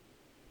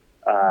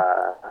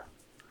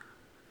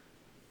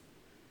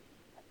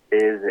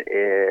 Is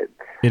it...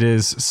 It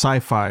is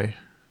sci-fi.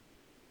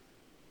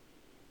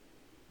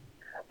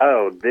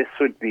 Oh, this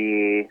would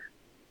be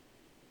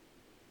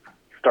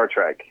Star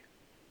Trek.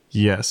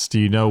 Yes. Do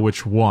you know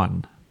which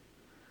one?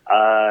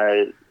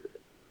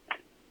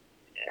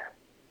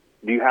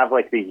 Do you have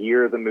like the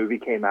year the movie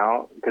came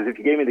out? Because if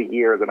you gave me the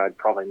year, then I'd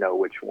probably know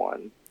which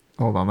one.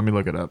 Hold on, let me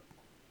look it up.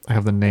 I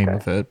have the name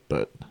of it,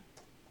 but...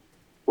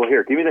 Well,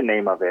 here, give me the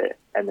name of it,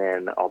 and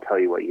then I'll tell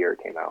you what year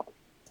it came out.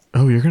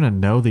 Oh, you're going to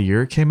know the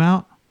year it came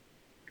out?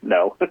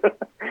 No. I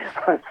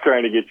was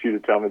trying to get you to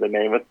tell me the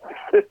name of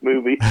this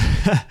movie.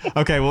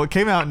 Okay, well, it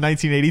came out in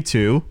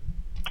 1982.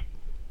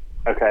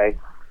 Okay.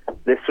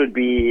 This would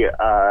be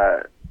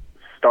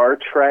Star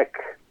Trek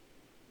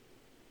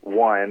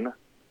 1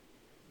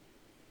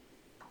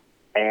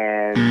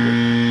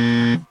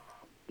 and...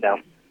 No.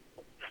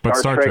 But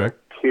Star Trek.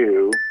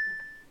 2.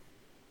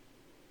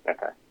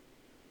 Okay.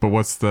 But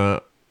what's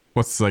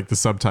like the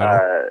subtitle?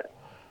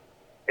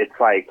 It's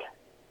like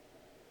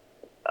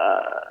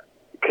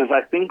Because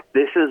I think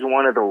this is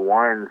one of the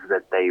ones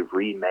that they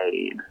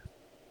remade.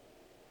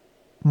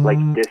 Like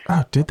this.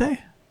 Oh, did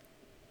they?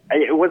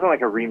 It wasn't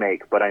like a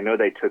remake, but I know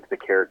they took the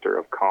character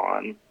of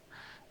Khan.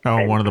 Oh,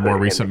 and one of the more put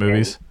him recent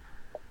movies.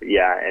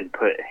 And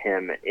put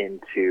him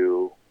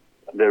into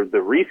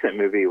the recent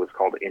movie was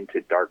called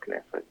Into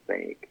Darkness, I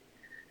think.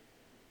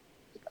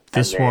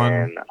 This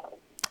one,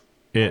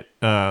 the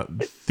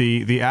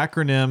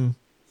acronym,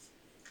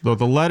 the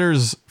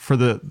letters for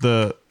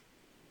the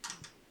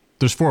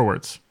there's 4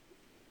 words,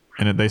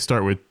 and they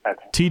start with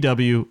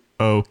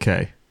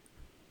TWOK.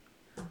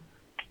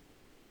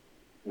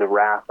 The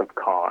Wrath of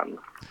Khan.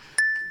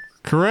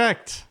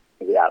 Correct.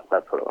 Yeah,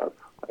 that's what it was.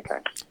 Okay.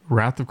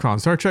 Wrath of Khan.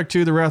 Star Trek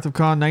II, The Wrath of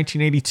Khan,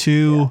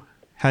 1982.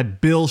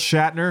 Had Bill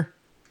Shatner.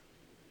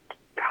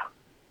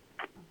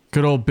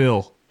 Good old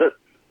Bill.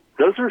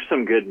 Those were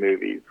some good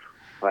movies.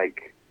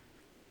 Like,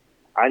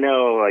 I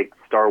know, like,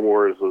 Star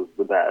Wars was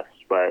the best,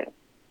 but...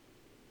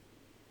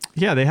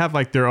 Yeah, they have,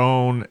 like, their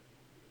own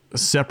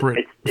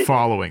separate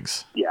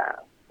followings. Yeah.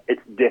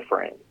 It's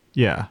different.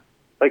 Yeah.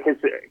 Like,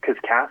 because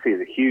Cassie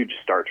is a huge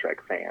Star Trek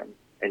fan,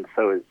 and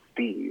so is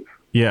Steve.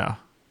 Yeah.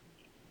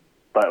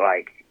 But,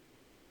 like,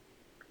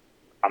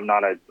 I'm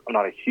not a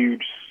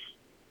huge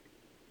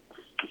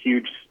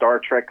Star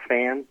Trek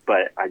fan,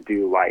 but I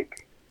do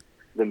like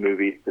the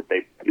movies that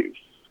they produce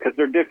because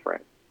they're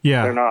different.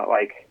 Yeah. They're not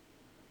like,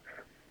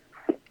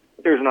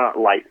 there's not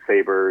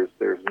lightsabers,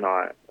 there's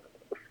not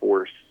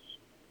force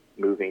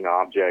moving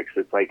objects.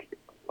 It's like,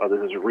 oh,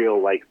 this is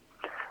real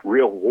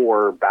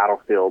war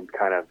battlefield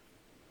kind of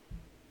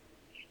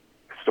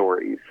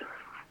stories.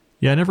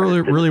 Yeah, I never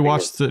really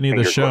watched any of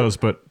the shows,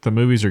 but the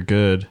movies are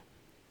good.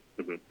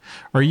 Mm-hmm.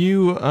 Are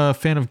you a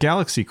fan of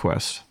Galaxy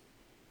Quest?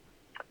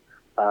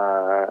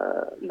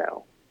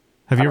 No.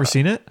 Have you ever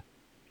seen it?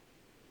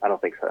 I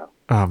don't think so.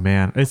 Oh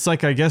man, it's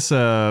like, I guess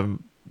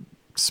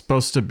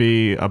supposed to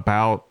be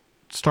about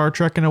Star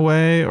Trek in a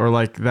way, or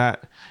like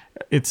that.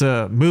 It's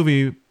a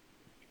movie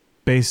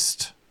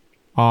based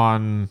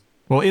on,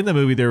 well, in the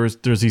movie there's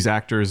these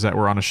actors that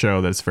were on a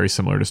show that's very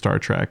similar to Star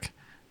Trek,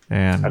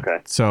 and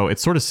so it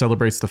sort of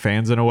celebrates the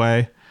fans in a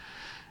way.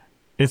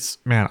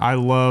 I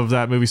love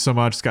that movie so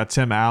much. It's got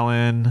Tim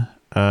Allen,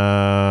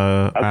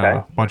 I don't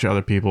know, a bunch of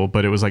other people,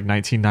 but it was like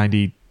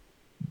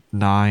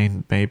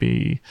 1999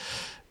 maybe.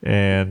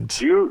 And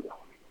do you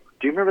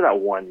remember that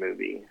one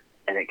movie?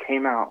 And it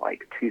came out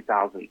like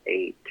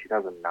 2008,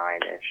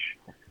 2009-ish.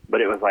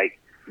 But it was like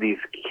these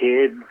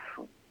kids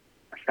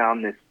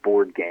found this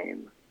board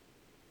game,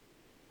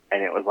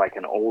 and it was like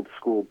an old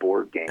school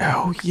board game.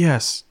 Oh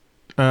yes.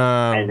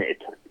 And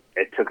it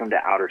took them to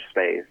outer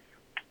space.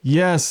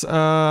 Yes.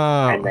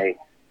 And they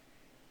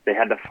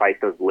had to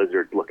fight those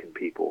lizard-looking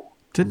people.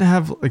 Didn't it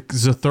have like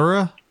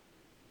Zathura?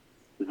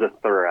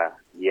 Zathura,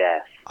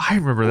 yes. I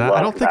remember that.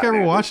 I don't think I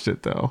ever watched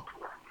it though.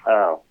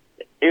 Oh,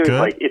 it was good?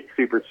 Like, it's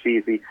super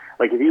cheesy.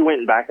 Like, if you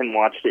went back and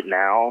watched it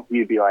now,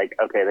 you'd be like,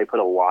 okay, they put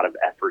a lot of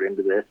effort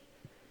into this,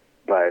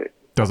 but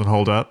doesn't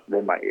hold up.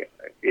 They might,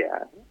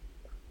 yeah.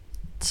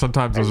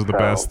 Sometimes those are the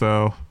best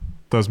though.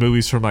 Those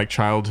movies from like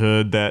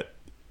childhood that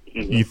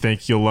you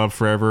think you'll love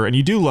forever, and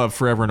you do love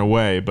forever in a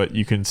way, but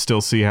you can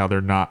still see how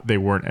they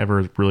weren't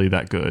ever really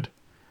that good.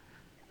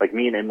 Like,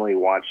 me and Emily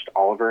watched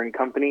Oliver and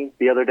Company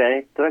the other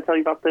day. Did I tell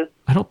you about this?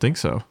 I don't think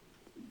so.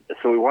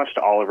 So we watched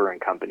Oliver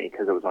and Company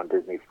because it was on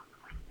Disney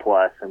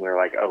Plus, and we were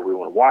like, oh, we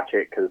want to watch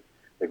it because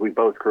like we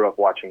both grew up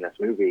watching this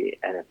movie,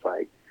 and it's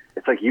like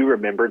you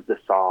remembered the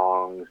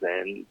songs,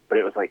 but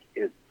it was like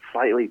it's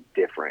slightly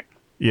different.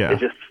 Yeah, it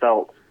just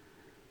felt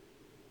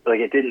like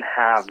it didn't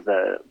have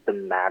the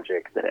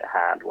magic that it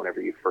had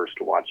whenever you first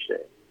watched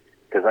it,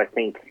 because I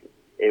think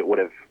it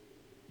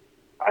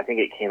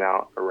came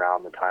out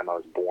around the time I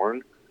was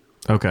born.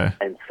 Okay.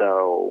 And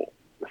so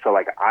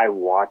like I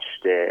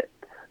watched it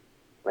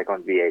like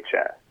on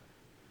VHS,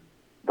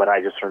 but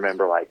I just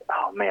remember like,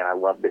 oh man, I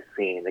love this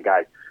scene. The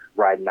guy's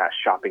riding that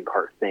shopping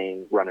cart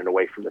thing, running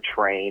away from the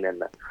train,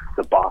 and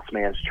the boss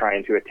man's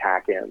trying to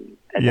attack him.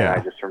 And then I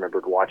just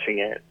remembered watching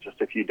it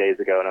just a few days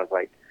ago, and I was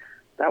like,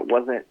 that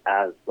wasn't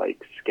as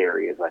like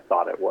scary as I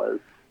thought it was.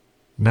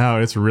 No,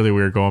 it's really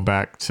weird going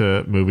back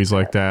to movies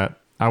like that.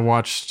 I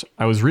was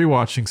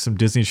rewatching some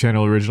Disney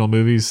Channel original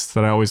movies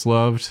that I always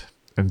loved,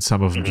 and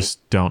some of them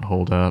just don't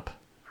hold up.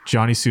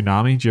 Johnny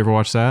Tsunami, did you ever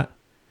watch that?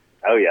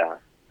 Oh yeah.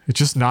 It's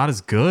just not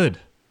as good.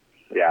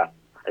 Yeah,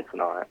 it's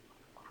not.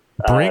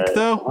 Brink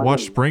though?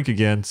 Watched Brink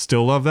again.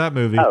 Still love that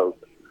movie. Oh,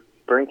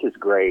 Brink is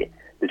great.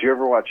 Did you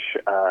ever watch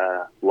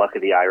Luck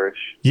of the Irish?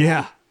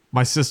 Yeah.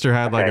 My sister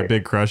had like a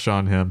big crush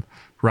on him.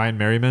 Ryan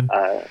Merriman?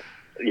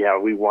 Yeah,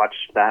 we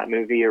watched that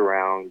movie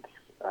around,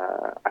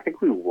 I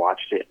think we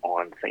watched it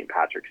on St.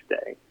 Patrick's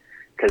Day.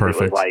 Because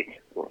it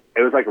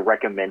was like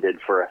recommended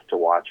for us to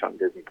watch on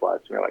Disney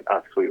Plus. We were like,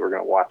 oh, sweet, we're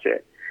going to watch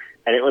it.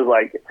 And it was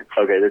like,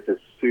 okay, this is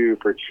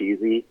super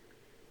cheesy,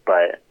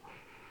 but...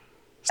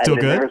 Still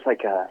good? There was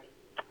like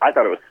I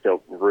thought it was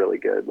still really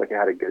good. Like, it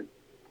had a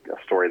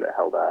story that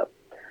held up.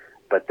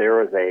 But there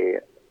was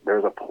a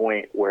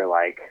point where,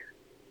 like,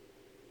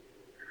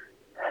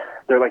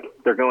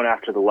 they're going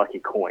after the lucky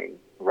coin.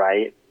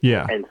 right?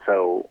 Yeah. And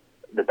so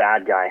the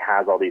bad guy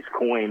has all these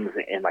coins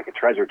in like a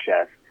treasure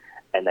chest,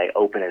 and they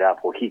open it up.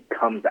 Well, he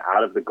comes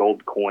out of the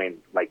gold coin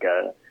like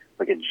a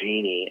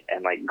genie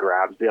and like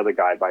grabs the other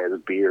guy by his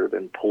beard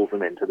and pulls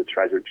him into the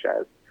treasure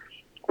chest.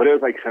 But it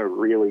was like some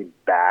really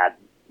bad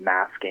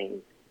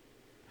masking.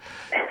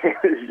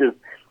 It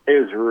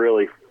was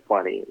really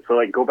funny. So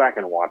like go back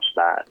and watch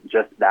that,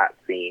 just that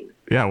scene.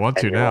 Yeah, I want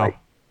to now.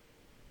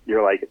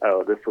 You're like,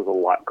 oh, this was a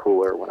lot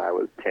cooler when I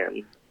was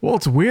 10. Well,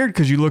 it's weird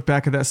because you look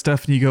back at that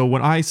stuff and you go,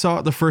 when I saw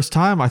it the first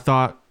time, I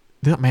thought,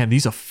 man,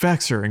 these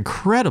effects are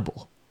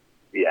incredible.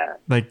 Yeah.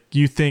 Like,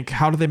 you think,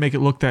 how do they make it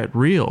look that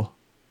real?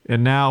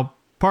 And now,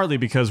 partly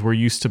because we're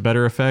used to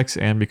better effects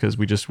and because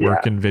we just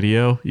work in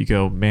video, you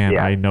go, man,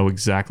 I know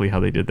exactly how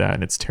they did that,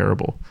 and it's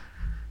terrible.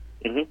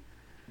 Mm-hmm.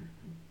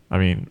 I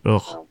mean,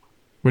 ugh.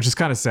 Which is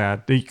kind of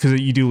sad because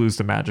you do lose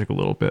the magic a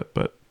little bit,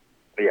 but...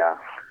 Yeah.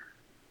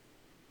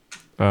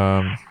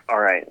 All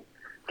right.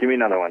 Give me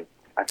another one.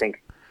 I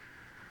think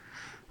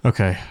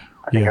Okay.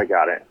 I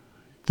got it.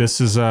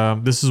 This is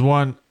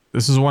one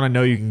I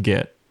know you can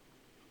get.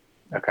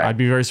 Okay. I'd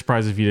be very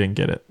surprised if you didn't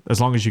get it, as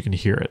long as you can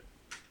hear it.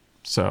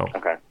 So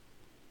Okay.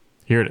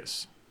 here it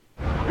is.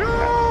 You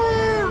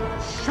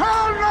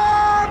shall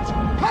not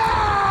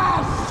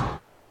pass!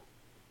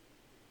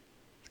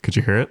 Could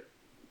you hear it?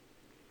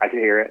 I can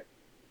hear it.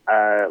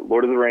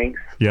 Lord of the Rings.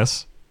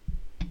 Yes.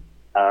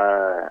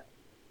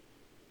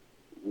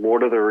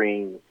 Lord of the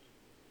Rings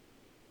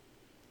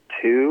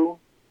 2,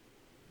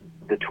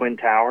 The Twin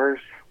Towers.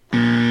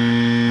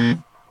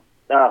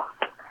 Oh,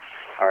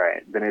 all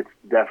right. Then it's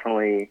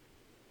definitely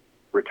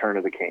Return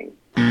of the King.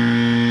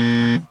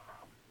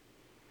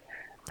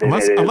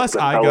 Unless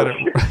I got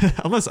it,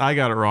 unless I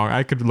got it wrong,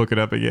 I could look it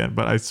up again.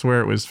 But I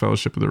swear it was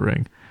Fellowship of the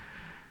Ring.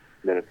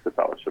 Then it's the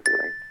Fellowship of the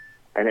Ring,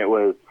 and it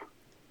was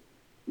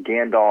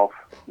Gandalf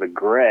the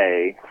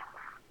Grey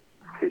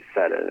who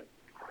said it.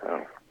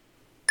 So,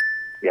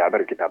 yeah, I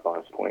better get that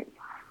bonus point.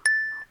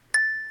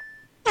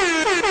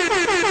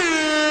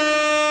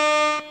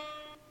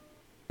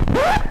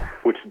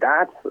 Which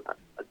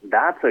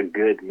that's a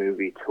good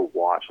movie to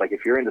watch. Like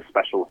if you're into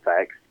special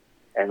effects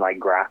and like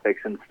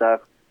graphics and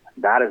stuff,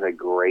 that is a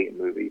great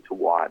movie to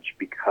watch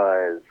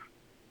because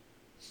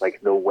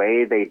like the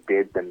way they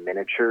did the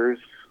miniatures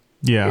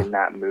in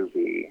that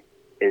movie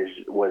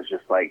was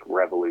just like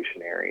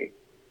revolutionary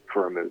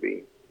for a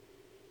movie.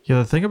 Yeah,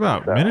 the thing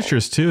about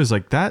miniatures too is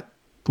like that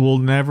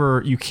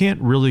you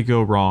can't really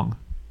go wrong.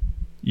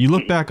 You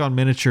look back on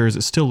miniatures,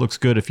 it still looks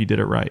good if you did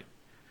it right.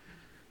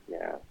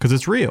 Yeah. Because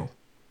it's real.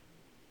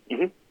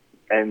 Mm-hmm.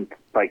 And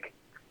like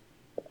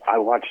I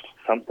watched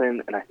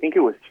something, and I think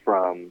it was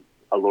from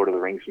a Lord of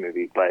the Rings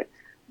movie, but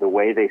the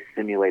way they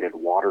simulated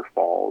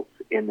waterfalls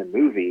in the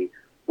movie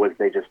was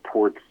they just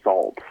poured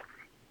salt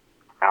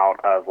out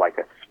of like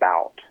a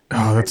spout.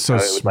 Oh, that's so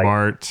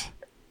smart.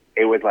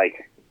 It was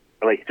like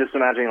just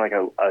imagining like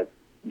a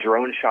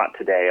drone shot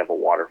today of a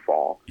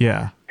waterfall.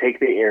 Yeah. Take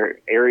the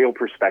aerial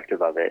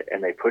perspective of it,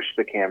 and they pushed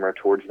the camera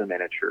towards the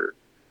miniature,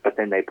 but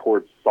then they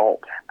poured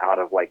salt out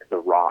of like the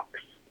rocks,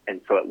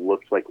 and so it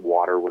looked like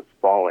water was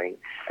falling.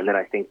 And then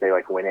I think they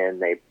like went in,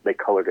 they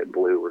colored it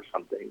blue or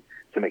something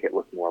to make it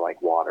look more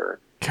like water.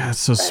 God, that's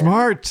so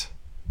smart.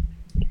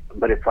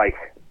 But it's like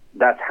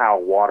that's how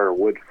water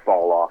would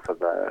fall off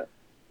of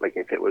like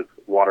if it was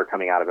water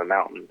coming out of a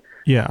mountain.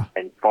 Yeah.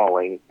 And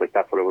falling, like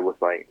that's what it would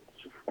look like.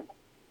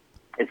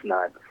 It's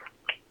nuts.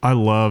 I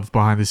love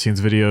behind the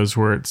scenes videos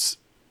where it's,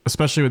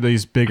 especially with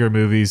these bigger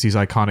movies, these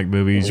iconic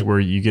movies, where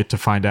you get to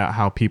find out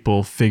how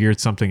people figured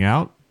something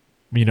out,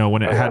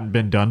 when it hadn't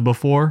been done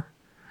before.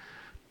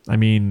 I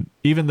mean,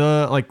 even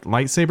the like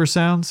lightsaber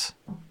sounds,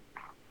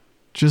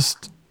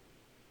 just,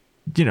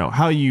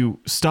 how you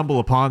stumble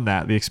upon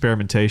that, the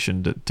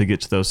experimentation to get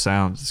to those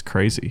sounds is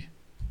crazy.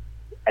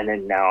 And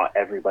then now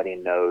everybody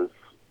knows,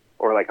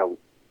 or like a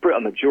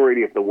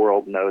majority of the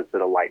world knows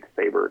that a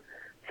lightsaber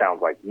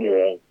sounds like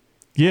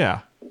yeah.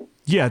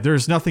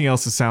 There's nothing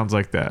else that sounds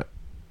like that.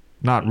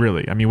 Not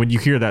really. I mean, when you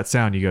hear that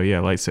sound, you go, yeah,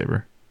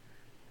 lightsaber.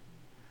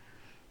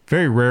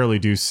 Very rarely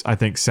do I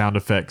think sound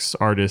effects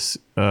artists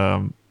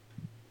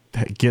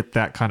get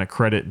that kind of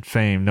credit and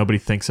fame. Nobody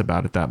thinks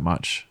about it that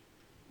much.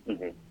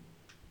 Mm-hmm.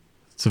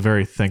 It's a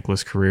very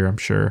thankless career, I'm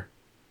sure.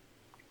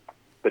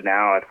 But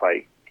now it's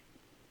like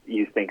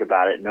you think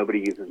about it, nobody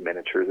uses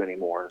miniatures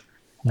anymore.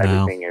 No.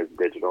 Everything is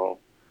digital.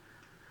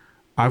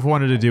 I've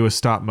wanted to do a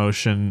stop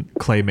motion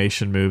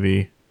claymation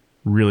movie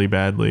really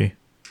badly,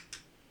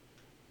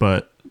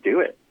 but do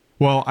it.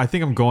 Well, I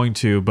think I'm going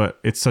to, but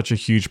it's such a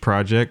huge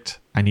project.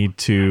 I need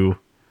to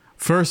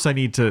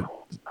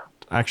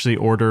actually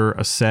order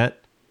a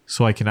set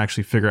so I can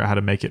actually figure out how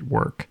to make it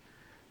work.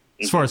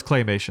 As far as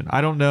claymation,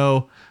 I don't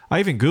know. I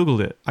even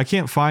Googled it. I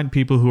can't find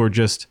people who are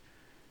just,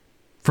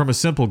 from a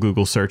simple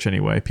Google search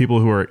anyway, people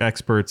who are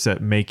experts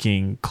at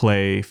making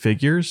clay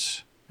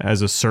figures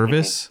as a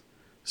service. Mm-hmm.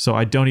 So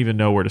I don't even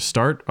know where to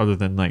start other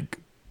than like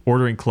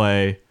ordering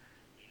clay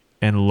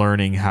and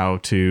learning how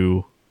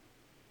to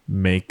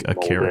make a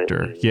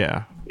character.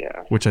 Yeah.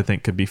 Which I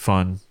think could be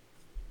fun.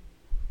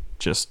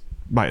 Just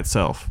by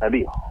itself. That'd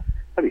be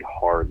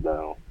hard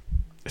though.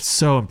 It's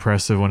so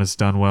impressive when it's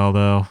done well,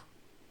 though.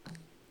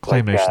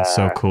 Claymation's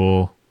so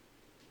cool.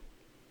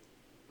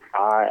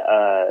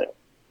 What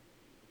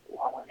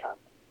was that?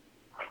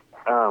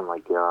 Oh my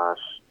gosh,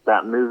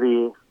 that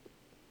movie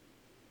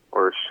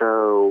or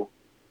show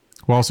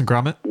Wallace and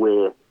Gromit?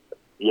 with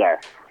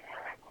yes,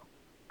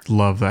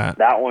 Love that.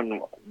 that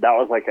one. That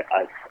was like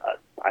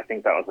I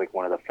think that was like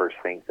one of the first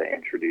things that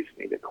introduced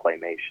me to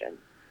claymation,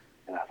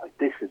 and I was like,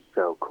 this is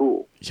so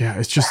cool. Yeah,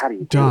 it's just How do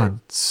you do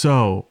done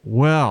so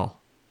well.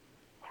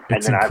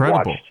 It's and then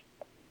incredible.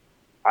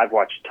 I've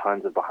watched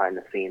tons of behind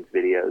the scenes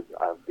videos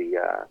of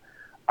the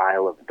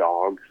Isle of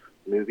Dogs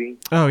movie.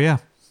 Oh, yeah.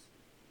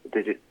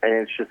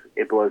 And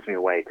it blows me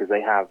away because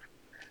they have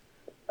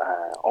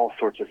all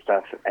sorts of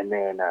stuff. And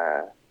then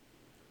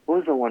what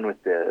was the one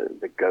with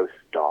the ghost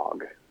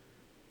dog?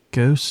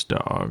 Ghost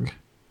Dog.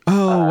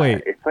 Oh,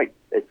 wait. It's like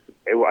I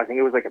think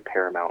it was like a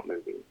Paramount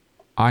movie.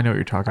 I know what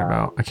you're talking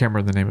about. I can't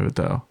remember the name of it,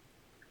 though.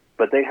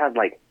 But they had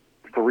like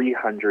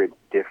 300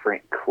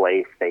 different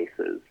clay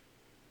faces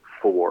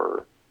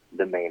for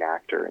the main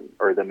actor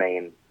or the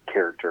main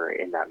character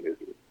in that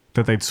movie.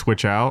 That they'd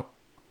switch out?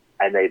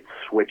 And they'd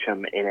switch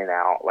them in and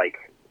out,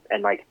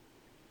 and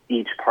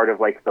each part of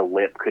like the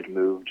lip could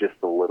move just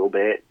a little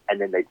bit, and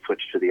then they'd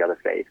switch to the other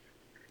face,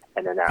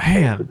 and then that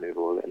face would move a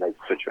little bit, and they'd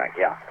switch back.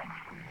 Yeah.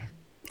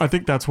 I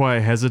think that's why I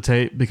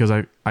hesitate, because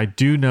I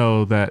do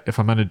know that if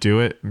I'm going to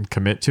do it and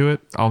commit to it,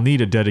 I'll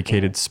need a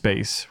dedicated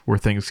space where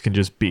things can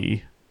just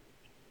be,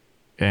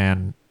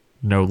 and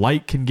no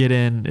light can get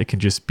in. It can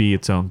just be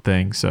its own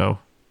thing. So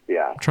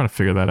Yeah. I'm trying to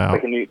figure that out.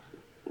 Like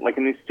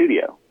a new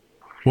studio.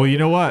 Well, you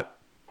know what?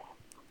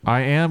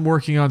 I am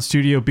working on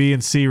Studio B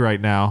and C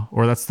right now,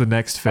 or that's the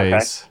next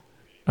phase.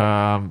 Okay.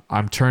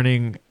 I'm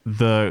turning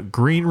the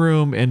green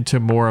room into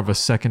more of a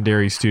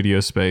secondary studio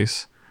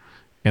space,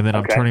 and then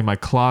I'm turning my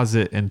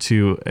closet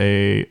into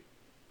a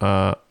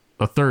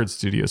third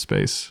studio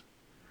space.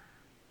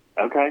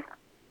 Okay.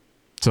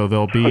 So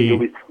there'll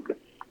be.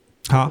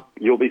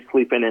 You'll be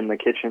sleeping in the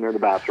kitchen or the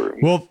bathroom.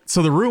 Well,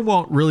 so the room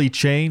won't really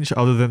change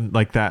other than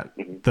like that.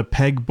 Mm-hmm. The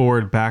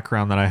pegboard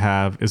background that I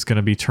have is going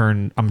to be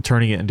I'm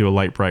turning it into a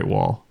light bright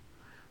wall.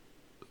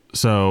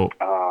 So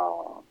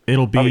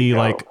it'll be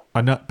like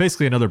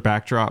basically another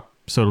backdrop.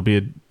 So it'll be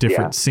a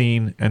different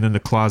scene. And then the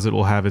closet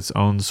will have its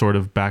own sort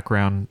of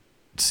background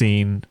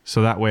scene.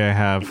 So that way I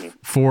have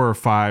 4 or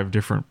 5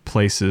 different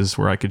places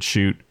where I could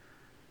shoot,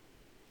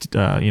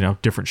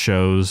 different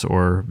shows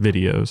or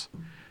videos.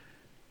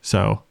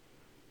 So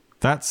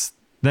that's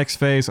next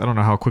phase. I don't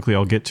know how quickly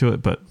I'll get to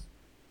it, but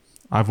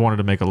I've wanted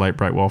to make a light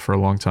bright wall for a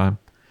long time.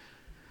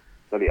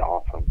 That'd be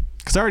awesome.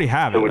 Because I already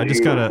have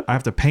it. I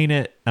have to paint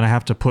it, and I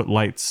have to put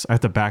lights. I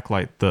have to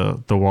backlight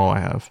the wall I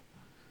have.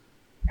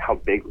 How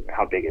big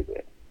is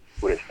it?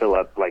 Would it fill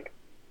up like?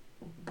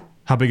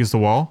 How big is the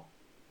wall?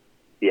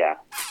 Yeah.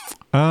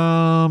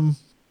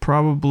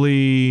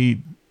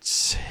 Probably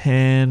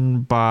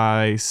 10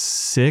 by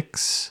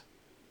 6.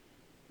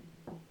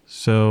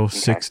 So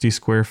 60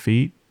 square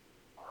feet.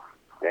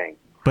 Dang.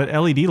 But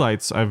LED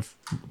lights,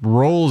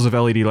 rolls of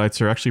LED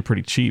lights are actually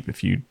pretty cheap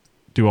if you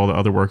do all the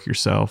other work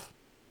yourself.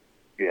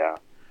 Yeah.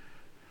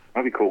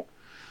 That'd be cool.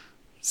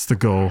 It's the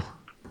goal.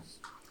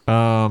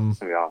 That'd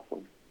be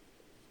awesome.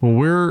 Well,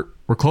 we're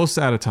close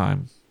to out of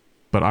time,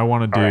 but I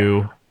want to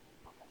do... Right.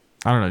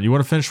 I don't know. Do you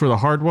want to finish with a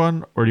hard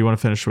one, or do you want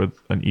to finish with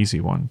an easy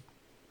one?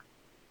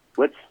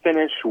 Let's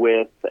finish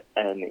with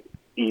an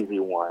easy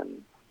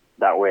one.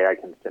 That way I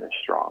can finish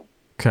strong.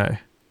 Okay.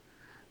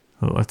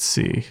 Let's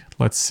see.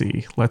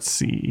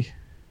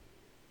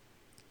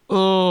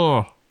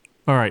 Oh.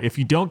 All right. If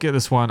you don't get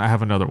this one, I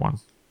have another one.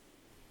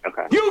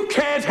 Okay. You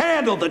can't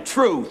handle the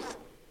truth.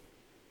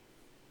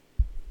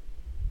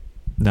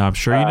 Now, I'm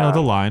sure you know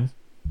the line,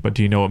 but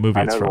do you know what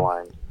movie it's from? I know the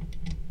line.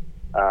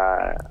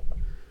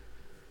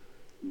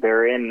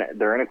 They're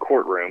in a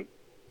courtroom.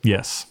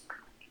 Yes.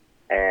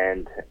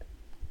 And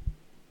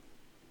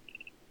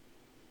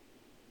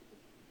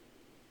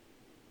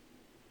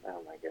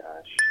oh my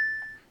gosh.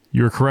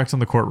 You were correct on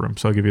the courtroom,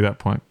 so I'll give you that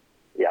point.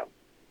 Yeah.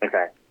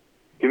 Okay.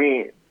 Give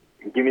me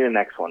the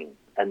next one,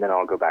 and then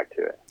I'll go back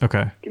to it.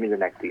 Okay. Give me the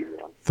next easy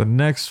one. The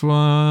next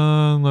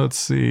one, let's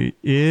see,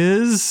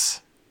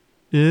 is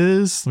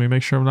let me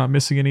make sure I'm not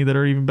missing any that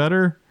are even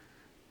better.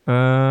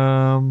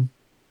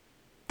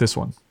 This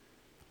one.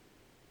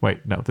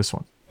 Wait, no, this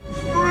one.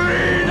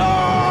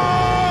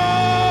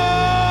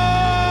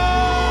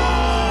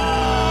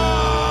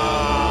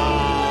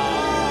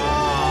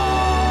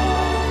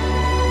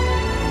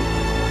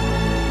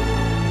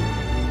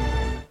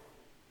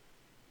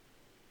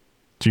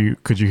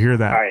 Could you hear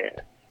that? All right.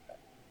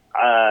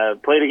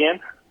 Play it again.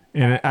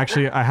 And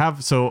actually, I have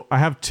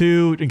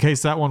 2 in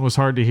case that one was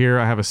hard to hear.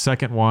 I have a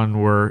second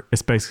one where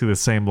it's basically the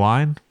same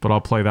line, but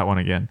I'll play that one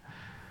again.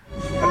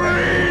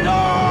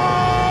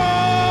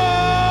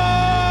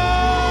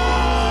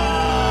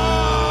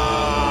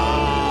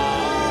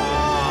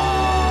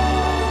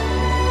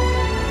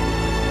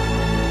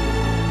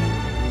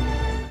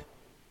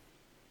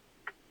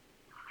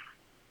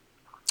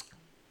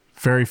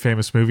 Very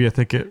famous movie. I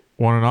think it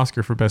won an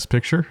Oscar for Best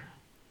Picture.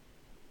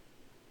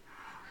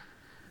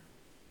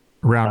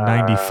 Around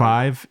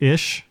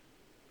 95-ish.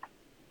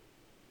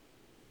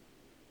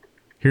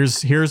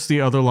 Here's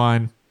the other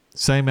line.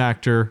 Same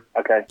actor.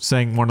 Okay.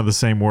 Saying one of the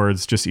same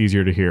words, just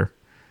easier to hear.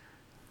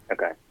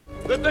 Okay.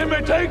 That they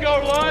may take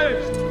our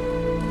lives,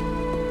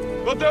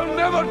 but they'll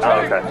never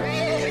take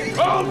Okay.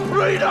 our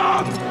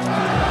freedom!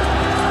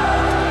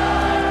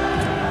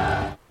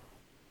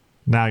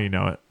 Now you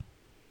know it.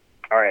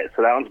 All right.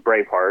 So that one's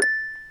Braveheart.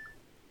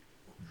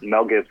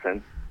 Mel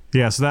Gibson.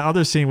 Yeah, so that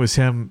other scene was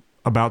him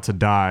about to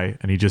die,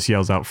 and he just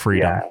yells out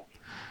freedom. Yeah.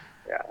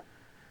 Yeah.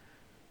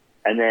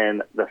 And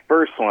then the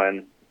first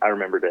one, I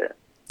remembered it.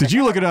 Did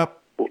you look it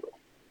up?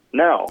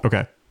 No.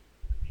 Okay.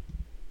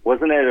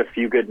 Wasn't it A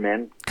Few Good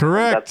Men?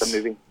 Correct. That's the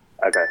movie?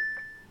 Okay.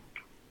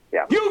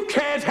 Yeah. You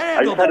can't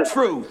handle the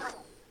truth!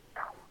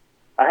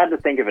 I had to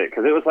think of it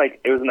because it was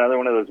another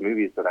one of those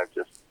movies that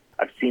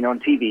I've seen on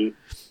TV,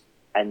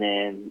 and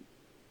then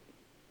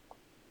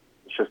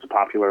it's just a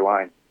popular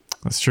line.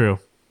 That's true.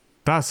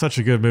 That's such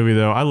a good movie,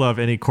 though. I love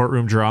any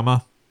courtroom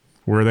drama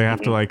where they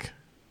have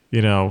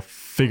to,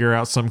 figure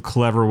out some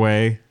clever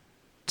way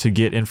to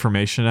get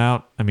information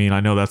out. I mean, I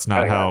know that's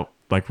not how,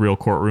 real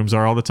courtrooms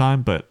are all the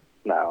time, but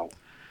No,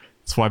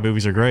 that's why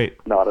movies are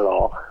great. not at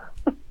all.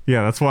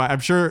 Yeah, that's why I'm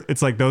sure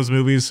it's like those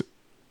movies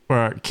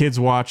where kids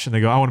watch and they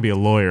go, I want to be a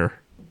lawyer.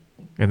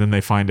 And then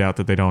they find out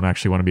that they don't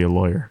actually want to be a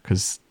lawyer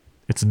because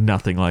it's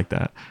nothing like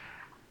that.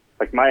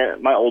 Like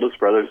my oldest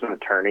brother's an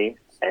attorney,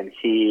 and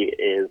he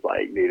is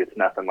like, dude, it's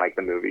nothing like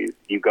the movies.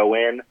 You go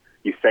in,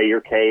 you say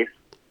your case,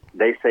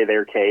 they say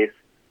their case,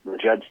 the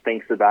judge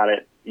thinks about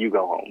it, you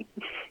go home.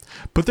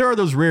 But there are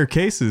those rare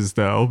cases,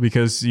 though,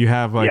 because you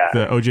have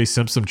the O.J.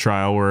 Simpson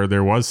trial where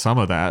there was some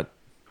of that.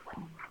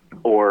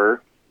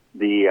 Or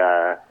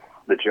the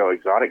Joe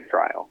Exotic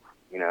trial,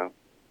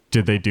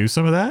 Did they do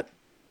some of that?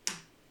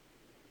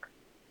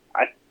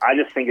 I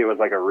just think it was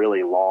like a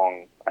really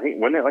long,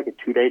 wasn't it like a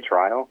 2-day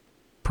trial?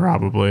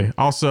 Probably.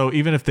 Also,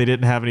 even if they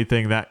didn't have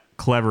anything that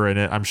clever in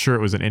it, I'm sure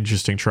it was an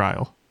interesting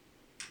trial.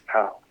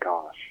 Oh,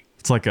 gosh.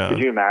 It's like a Could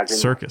you imagine?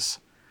 circus.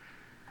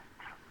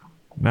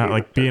 Not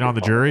like being on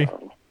the jury.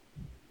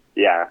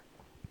 Yeah.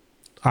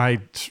 I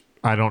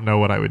don't know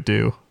what I would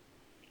do.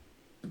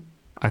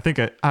 I think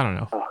I don't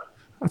know.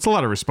 That's a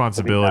lot of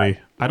responsibility.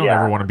 I don't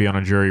ever want to be on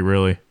a jury,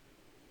 really.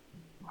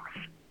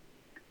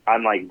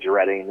 I'm like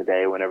dreading the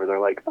day whenever they're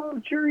like, oh,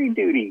 jury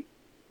duty.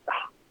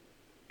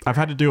 I've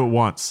had to do it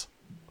once.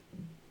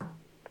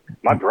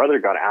 My brother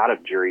got out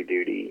of jury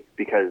duty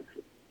because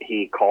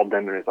he called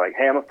them and was like,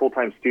 hey, I'm a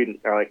full-time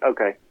student. They're like,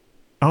 okay.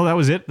 Oh, that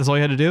was it? That's all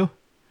you had to do?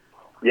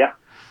 Yeah.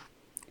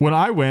 When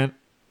I went,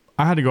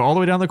 I had to go all the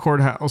way down the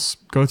courthouse,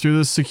 go through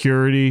the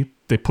security.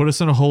 They put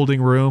us in a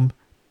holding room,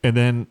 and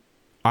then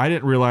I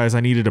didn't realize I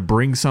needed to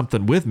bring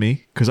something with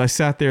me because I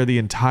sat there the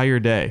entire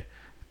day.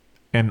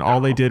 And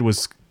all they did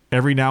was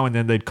every now and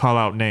then they'd call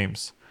out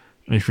names.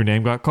 And if your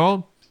name got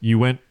called, you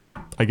went,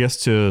 I guess,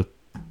 to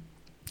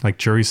like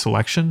jury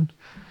selection.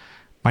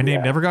 My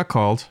name never got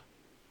called.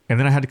 And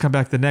then I had to come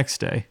back the next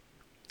day.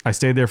 I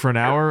stayed there for an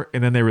hour,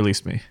 and then they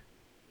released me.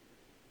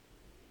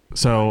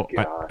 So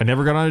I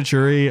never got on a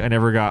jury. I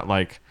never got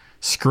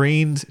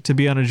screened to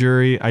be on a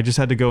jury. I just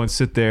had to go and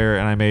sit there,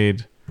 and I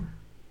made,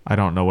 I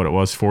don't know what it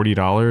was,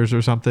 $40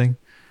 or something.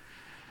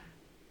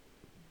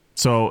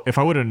 So if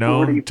I would have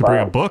known to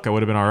bring a book, I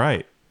would have been all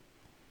right.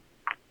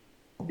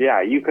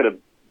 Yeah, you could have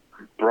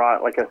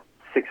brought like a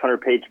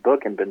 600-page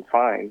book and been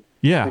fine.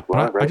 Yeah, I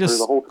but read through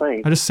the whole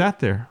thing. I just sat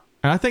there.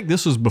 And I think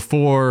this was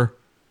before,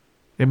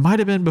 it might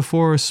have been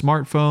before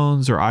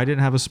smartphones, or I didn't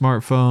have a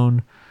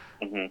smartphone.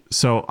 Mm-hmm.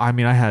 So, I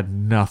mean, I had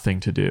nothing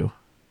to do.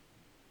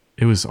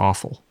 It was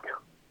awful.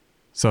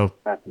 So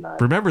That's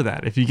nuts. remember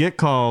that. If you get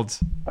called,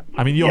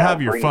 I mean, you'll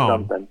have your bring phone.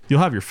 something.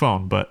 You'll have your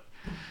phone, but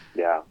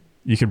Yeah.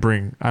 you could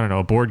bring, I don't know,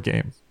 a board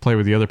game, play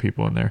with the other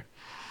people in there.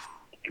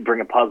 You could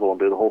bring a puzzle and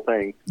do the whole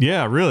thing.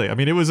 Yeah, really. I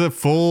mean, it was a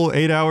full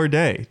 8-hour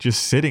day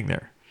just sitting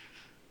there.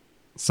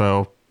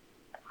 So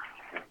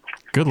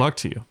good luck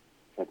to you.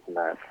 That's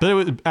nuts. But it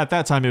was, at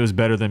that time, it was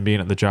better than being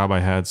at the job I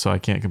had, so I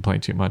can't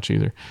complain too much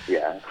either.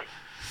 Yeah.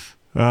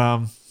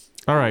 All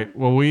right.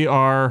 Well, we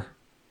are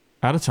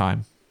out of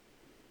time.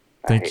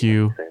 Thank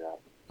you. When you say that.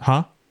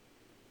 Huh?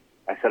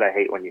 I said I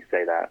hate when you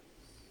say that.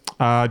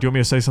 Do you want me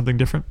to say something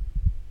different?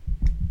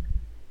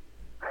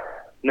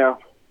 No.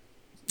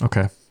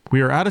 Okay.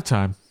 We are out of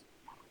time.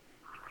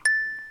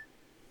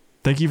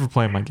 Thank you for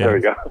playing my game. There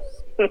we go.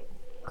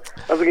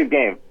 That was a good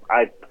game.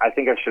 I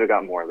think I should have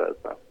got more of those,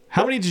 though.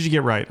 How many did you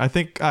get right? I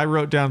think I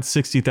wrote down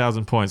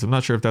 60,000 points. I'm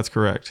not sure if that's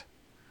correct.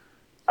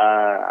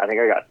 I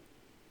think I got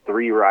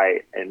 3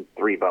 right and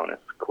 3 bonus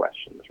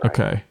questions right.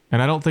 Okay.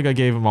 And I don't think I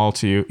gave them all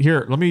to you.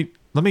 Here, let me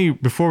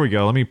before we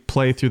go, let me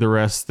play through the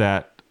rest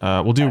that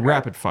we'll do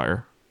rapid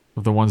fire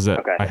of the ones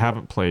that I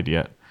haven't played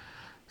yet.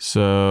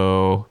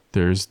 So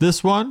there's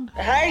this one.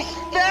 Hey,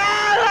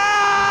 Stella!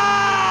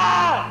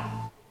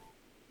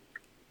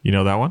 You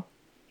know that one?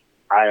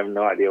 I have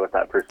no idea what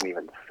that person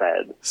even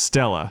said.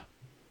 Stella.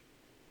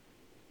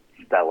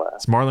 Stella.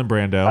 It's Marlon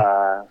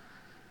Brando.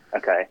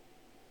 Okay.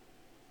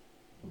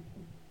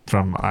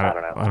 From I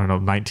don't know,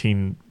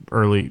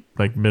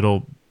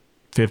 middle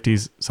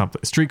 50s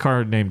something.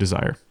 Streetcar Named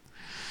Desire.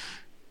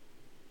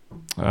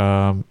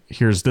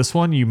 Here's this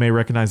one. You may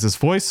recognize this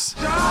voice.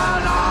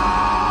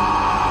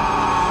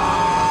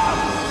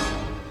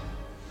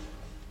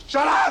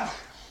 Shut up!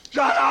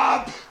 Shut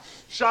up!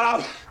 Shut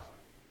up!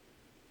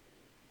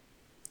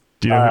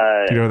 Do you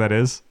know what that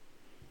is?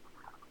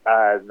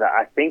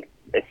 I think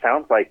it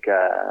sounds like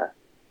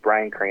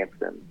Bryan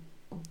Cranston.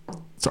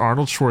 It's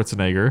Arnold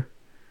Schwarzenegger.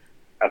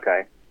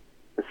 Okay.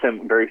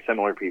 Very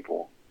similar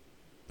people.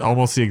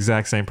 Almost the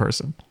exact same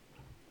person.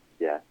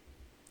 Yeah.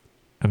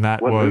 And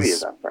that What movie is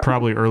was that from?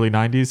 probably early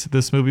 90s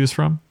this movie was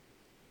from.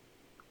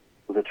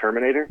 Was it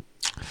Terminator?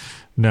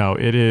 No,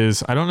 it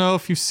is. I don't know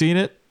if you've seen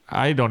it.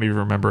 I don't even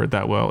remember it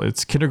that well.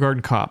 It's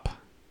Kindergarten Cop.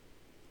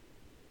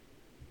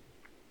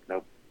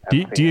 Nope. Do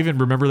you Haven't seen it. even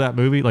remember that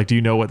movie? Like, do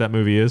you know what that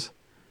movie is?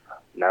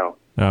 No.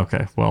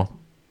 Okay, well,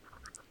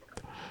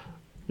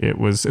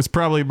 it's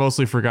probably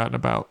mostly forgotten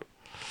about.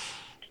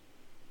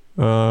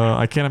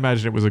 I can't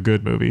imagine it was a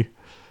good movie.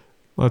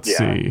 Let's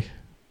see.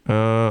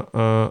 All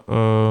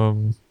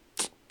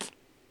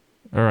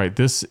right,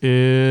 this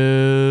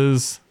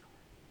is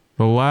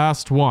the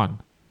last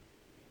one.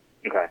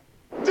 Okay.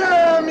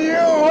 Damn you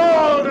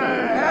all to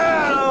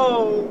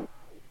hell!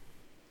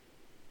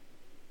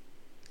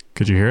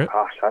 Could you hear it?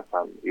 Gosh,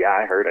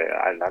 I heard it.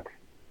 That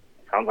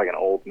sounds like an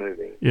old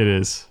movie. It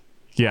is.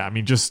 Yeah, I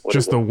mean, just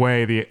is the it?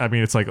 way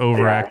it's like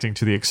overacting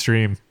to the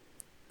extreme.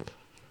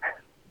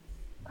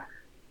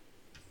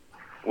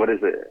 What is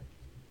it?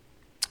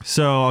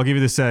 So I'll give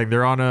you the setting.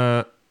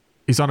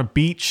 He's on a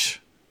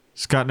beach.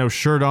 He's got no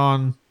shirt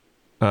on.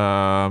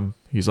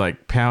 He's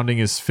like pounding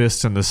his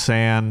fist in the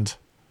sand.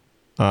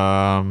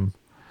 I don't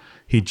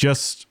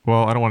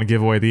want to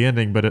give away the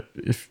ending, but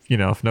if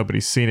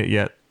nobody's seen it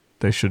yet,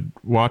 they should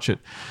watch it.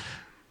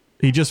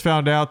 He just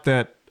found out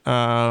that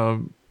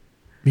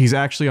he's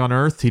actually on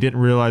Earth. He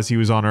didn't realize he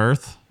was on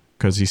Earth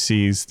because he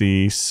sees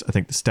the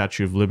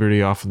Statue of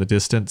Liberty off in the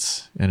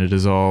distance, and it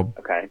is all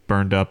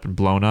burned up and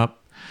blown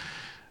up.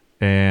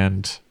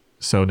 And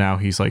so now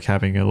he's like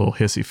having a little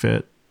hissy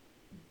fit.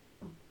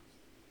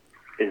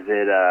 Is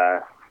it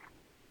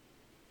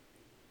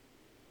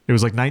It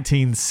was like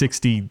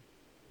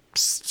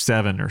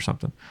 1967 or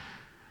something.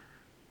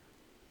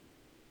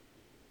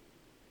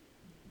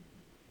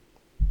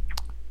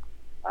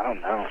 I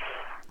don't know.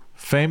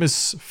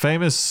 Famous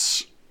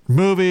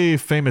movie,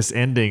 famous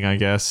ending, I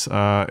guess.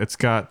 It's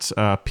got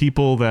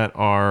people that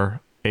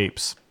are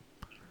apes.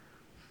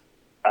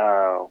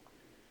 Oh,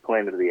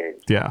 Planet of the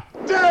Apes. Yeah.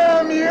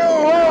 Damn you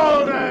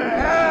all to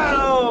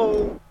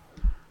hell!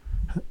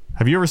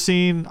 Have you ever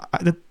seen?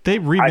 They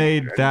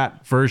remade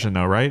that version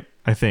though, right?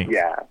 I think.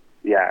 Yeah.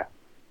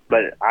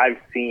 But I've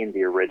seen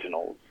the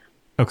originals.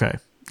 Okay,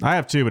 I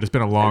have too, but it's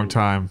been a long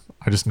time.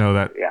 I just know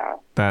that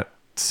that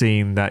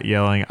scene, that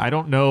yelling. I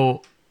don't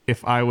know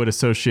if I would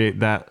associate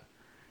that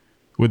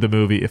with the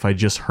movie if I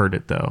just heard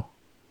it though.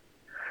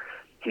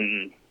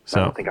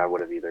 So I don't think I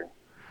would have either.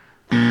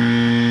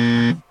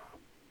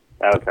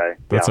 Okay.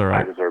 That's all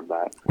right. I deserve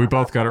that. We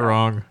both got it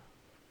wrong,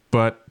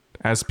 but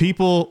as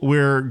people,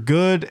 we're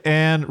good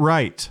and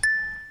right.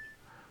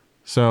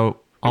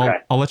 So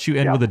I'll let you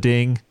end with a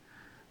ding.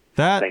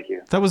 Thank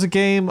you. That was a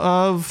game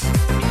of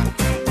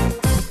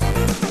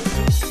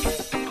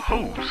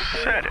Who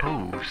said it?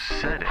 Who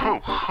said it? Who?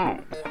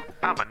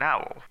 I'm an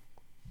owl.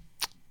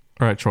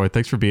 All right, Troy,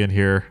 thanks for being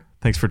here.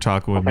 Thanks for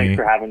talking with me. Thanks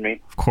for having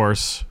me. Of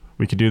course,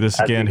 we could do this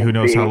As again. you Who can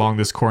knows see, how long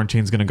this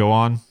quarantine's going to go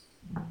on?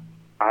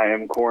 I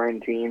am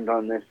quarantined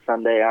on this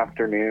Sunday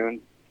afternoon.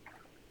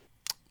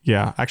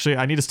 Yeah, actually,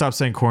 I need to stop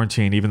saying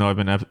quarantine, even though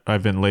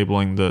I've been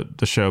labeling the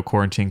show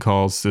Quarantine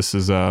Calls. This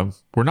is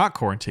we're not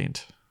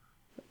quarantined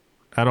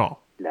at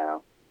all.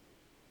 No.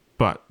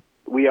 But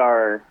We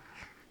are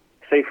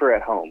safer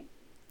at home.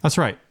 that's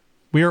right.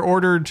 We are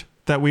ordered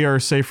that we are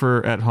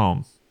safer at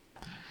home.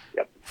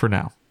 Yep. For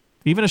now.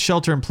 Even a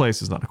shelter in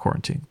place is not a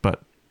quarantine,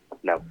 but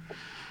No.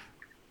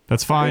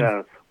 that's Who fine.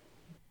 knows?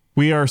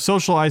 We are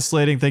social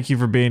isolating. Thank you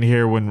for being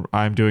here when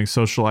I'm doing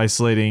social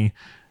isolating,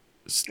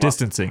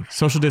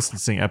 social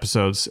distancing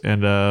episodes,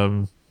 and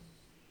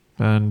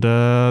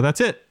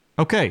that's it.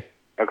 Okay.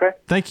 Okay.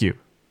 Thank you,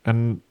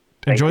 and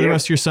enjoy the you.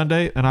 rest of your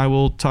Sunday. And I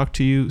will talk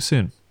to you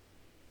soon.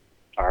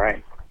 All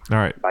right. All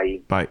right.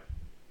 Bye. Bye.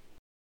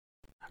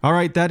 All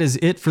right, that is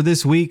it for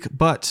this week.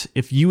 But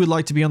if you would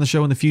like to be on the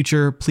show in the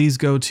future, please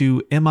go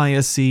to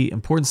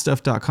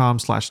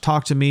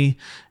miscimportantstuff.com/talk to me,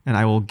 and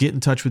I will get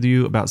in touch with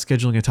you about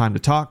scheduling a time to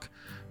talk.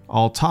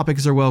 All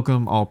topics are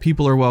welcome, all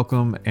people are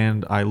welcome,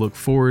 and I look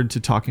forward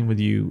to talking with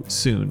you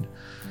soon.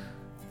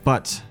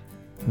 But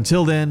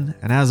until then,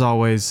 and as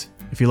always,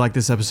 if you like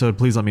this episode,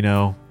 please let me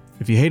know.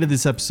 If you hated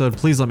this episode,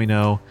 please let me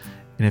know.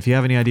 And if you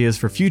have any ideas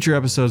for future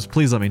episodes,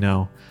 please let me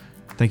know.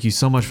 Thank you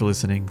so much for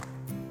listening,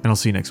 and I'll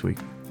see you next week.